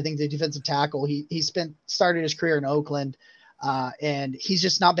Hurst. I think the defensive tackle. He started his career in Oakland. And he's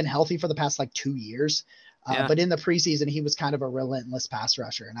just not been healthy for the past like 2 years. But in the preseason, he was kind of a relentless pass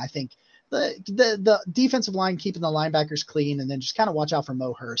rusher. And I think the defensive line, keeping the linebackers clean, and then just kind of watch out for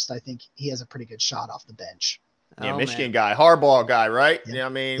Mo Hurst. I think he has a pretty good shot off the bench. Yeah, Michigan guy, Harbaugh guy, right? Yeah. I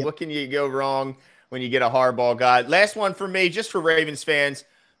mean, what can you go wrong when you get a Harbaugh guy? Last one for me, just for Ravens fans.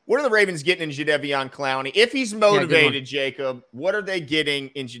 What are the Ravens getting in Jadeveon Clowney? If he's motivated, Jacob, what are they getting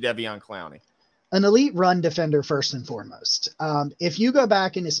in Jadeveon Clowney? An elite run defender first and foremost. If you go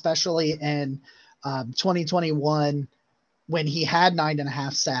back, and especially in 2021, when he had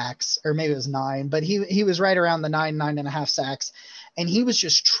 9.5 sacks, or maybe it was 9, but he was right around the 9.5 sacks, and he was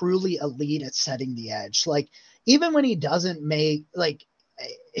just truly elite at setting the edge. Like even when he doesn't make, like,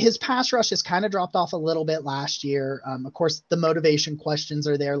 his pass rush has kind of dropped off a little bit last year. Of course, the motivation questions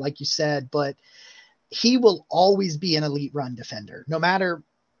are there, like you said, but he will always be an elite run defender, no matter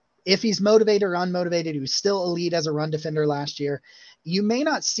if he's motivated or unmotivated. He was still elite as a run defender last year. You may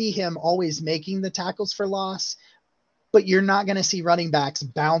not see him always making the tackles for loss, but you're not going to see running backs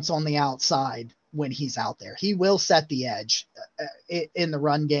bounce on the outside when he's out there. He will set the edge in the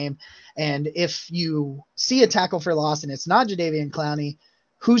run game. And if you see a tackle for loss and it's not Jadeveon Clowney,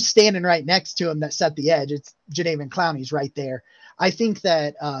 who's standing right next to him that set the edge? It's Jadeveon Clowney's right there. I think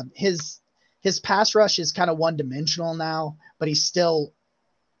that his pass rush is kind of one-dimensional now, but he's still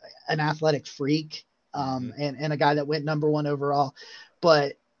an athletic freak, and a guy that went number 1 overall.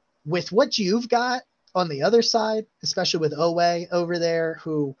 But with what you've got on the other side, especially with Owe over there,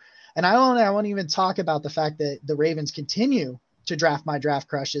 and I won't even talk about the fact that the Ravens continue to draft my draft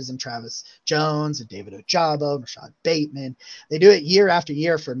crushes and Travis Jones and David Ojabo and Rashad Bateman. They do it year after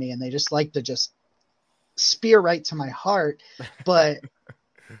year for me, and they just like to just spear right to my heart. But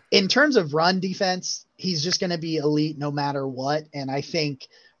in terms of run defense, he's just going to be elite no matter what. And I think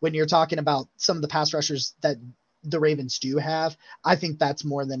when you're talking about some of the pass rushers that the Ravens do have, I think that's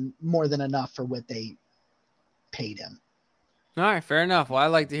more than enough for what they paid him. All right, fair enough. Well, I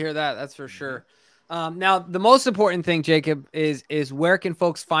like to hear that. That's for sure. Now, the most important thing, Jacob, is where can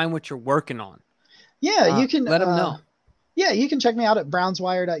folks find what you're working on? Yeah, you can let them know. Yeah, you can check me out at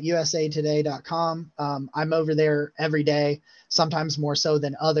brownswire.usatoday.com. I'm over there every day, sometimes more so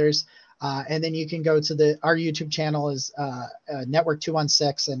than others. And then you can go to our YouTube channel is Network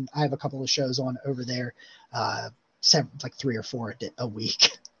 216, and I have a couple of shows on over there, like 3 or 4 a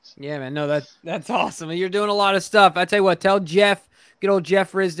week. Yeah, man. No, that's awesome. You're doing a lot of stuff. I tell you what, tell Jeff, good old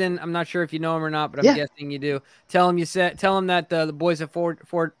Jeff Risden. I'm not sure if you know him or not, but I'm guessing you do. Tell him that the boys at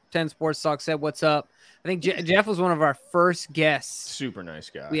 410 Sports Talk said what's up. I think Jeff was one of our first guests. Super nice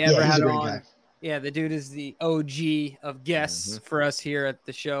guy. We ever had on. Guy. Yeah, the dude is the OG of guests for us here at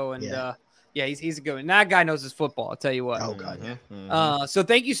the show, and he's a good one. That guy knows his football. I'll tell you what. Oh God. So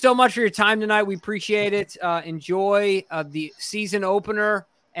thank you so much for your time tonight. We appreciate it. Enjoy the season opener.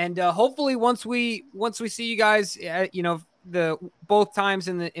 And hopefully once we see you guys, the both times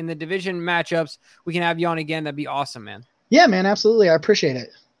in the division matchups, we can have you on again. That'd be awesome, man. Yeah, man, absolutely. I appreciate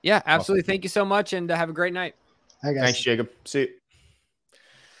it. Yeah, absolutely. Thank you so much, and have a great night. All right, guys. Thanks, Jacob. See you.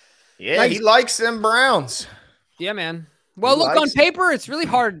 Yeah, Thanks. he likes them Browns. Yeah, man. Well, look, on paper, it's really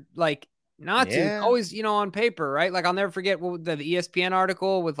hard, like, not to. It's always, on paper, right? Like, I'll never forget the ESPN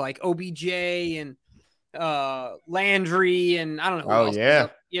article with, like, OBJ and Landry and I don't know. Oh, yeah.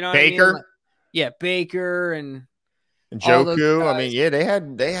 You know Baker. what I mean? Like, yeah, Baker and Joku. I mean, yeah,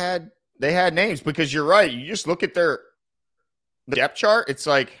 they had names because you're right. You just look at their depth chart. It's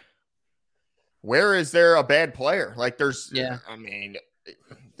like, where is there a bad player? Like I mean,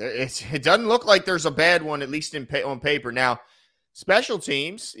 it doesn't look like there's a bad one, at least on paper. Now, special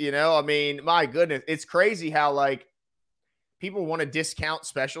teams, I mean, my goodness, it's crazy how like people want to discount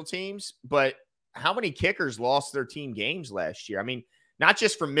special teams, but how many kickers lost their team games last year? I mean, not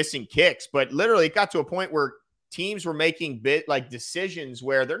just from missing kicks, but literally it got to a point where teams were making decisions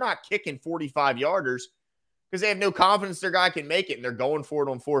where they're not kicking 45-yarders because they have no confidence their guy can make it, and they're going for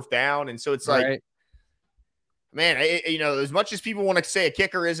it on fourth down. And so it's like, man, as much as people want to say a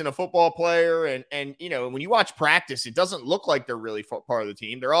kicker isn't a football player, and when you watch practice, it doesn't look like they're really part of the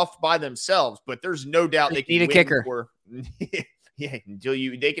team. They're off by themselves, but there's no doubt they can need a kicker.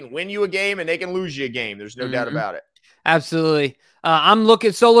 They can win you a game and they can lose you a game. There's no doubt about it. Absolutely. I'm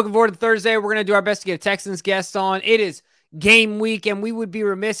looking forward to Thursday. We're going to do our best to get a Texans guest on. It is game week, and we would be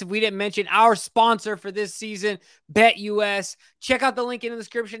remiss if we didn't mention our sponsor for this season, BetUS. Check out the link in the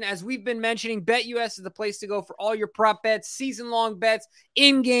description. As we've been mentioning, BetUS is the place to go for all your prop bets, season-long bets,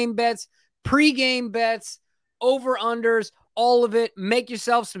 in-game bets, pre-game bets, over-unders, all of it. Make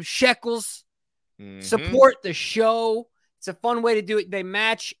yourself some shekels. Support the show. It's a fun way to do it. They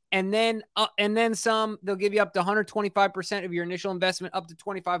match and then some. They'll give you up to 125% of your initial investment, up to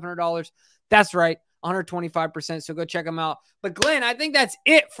 $2,500. That's right, 125%. So go check them out. But Glenn, I think that's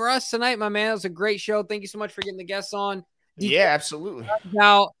it for us tonight, my man. It was a great show. Thank you so much for getting the guests on. Yeah, absolutely.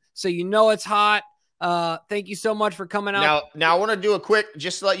 Out, so it's hot. Thank you so much for coming out. Now I want to do a quick,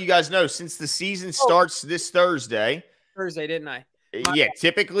 just to let you guys know, since the season starts this Thursday. Didn't I? Yeah,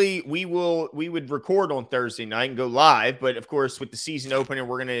 typically we would record on Thursday night and go live, but of course with the season opener,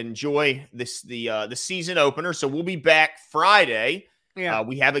 we're going to enjoy the season opener. So we'll be back Friday. Yeah,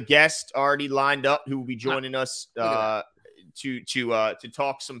 we have a guest already lined up who will be joining us to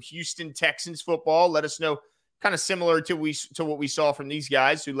talk some Houston Texans football. Let us know, kind of similar to what we saw from these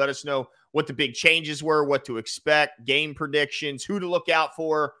guys, who let us know what the big changes were, what to expect, game predictions, who to look out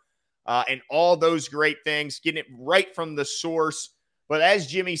for, and all those great things. Getting it right from the source. But as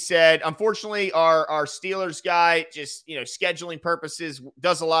Jimmy said, unfortunately, our Steelers guy, just scheduling purposes,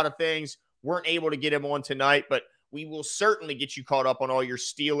 does a lot of things. Weren't able to get him on tonight, but we will certainly get you caught up on all the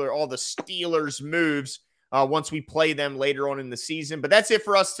Steelers moves once we play them later on in the season. But that's it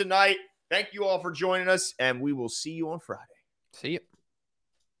for us tonight. Thank you all for joining us, and we will see you on Friday. See you.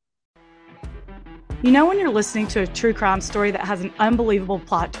 When you're listening to a true crime story that has an unbelievable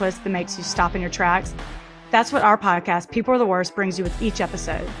plot twist that makes you stop in your tracks? That's what our podcast, People Are the Worst, brings you with each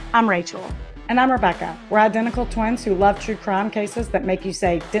episode. I'm Rachel. And I'm Rebecca. We're identical twins who love true crime cases that make you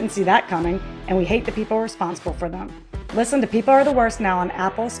say, didn't see that coming, and we hate the people responsible for them. Listen to People Are the Worst now on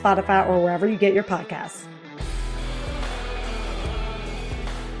Apple, Spotify, or wherever you get your podcasts.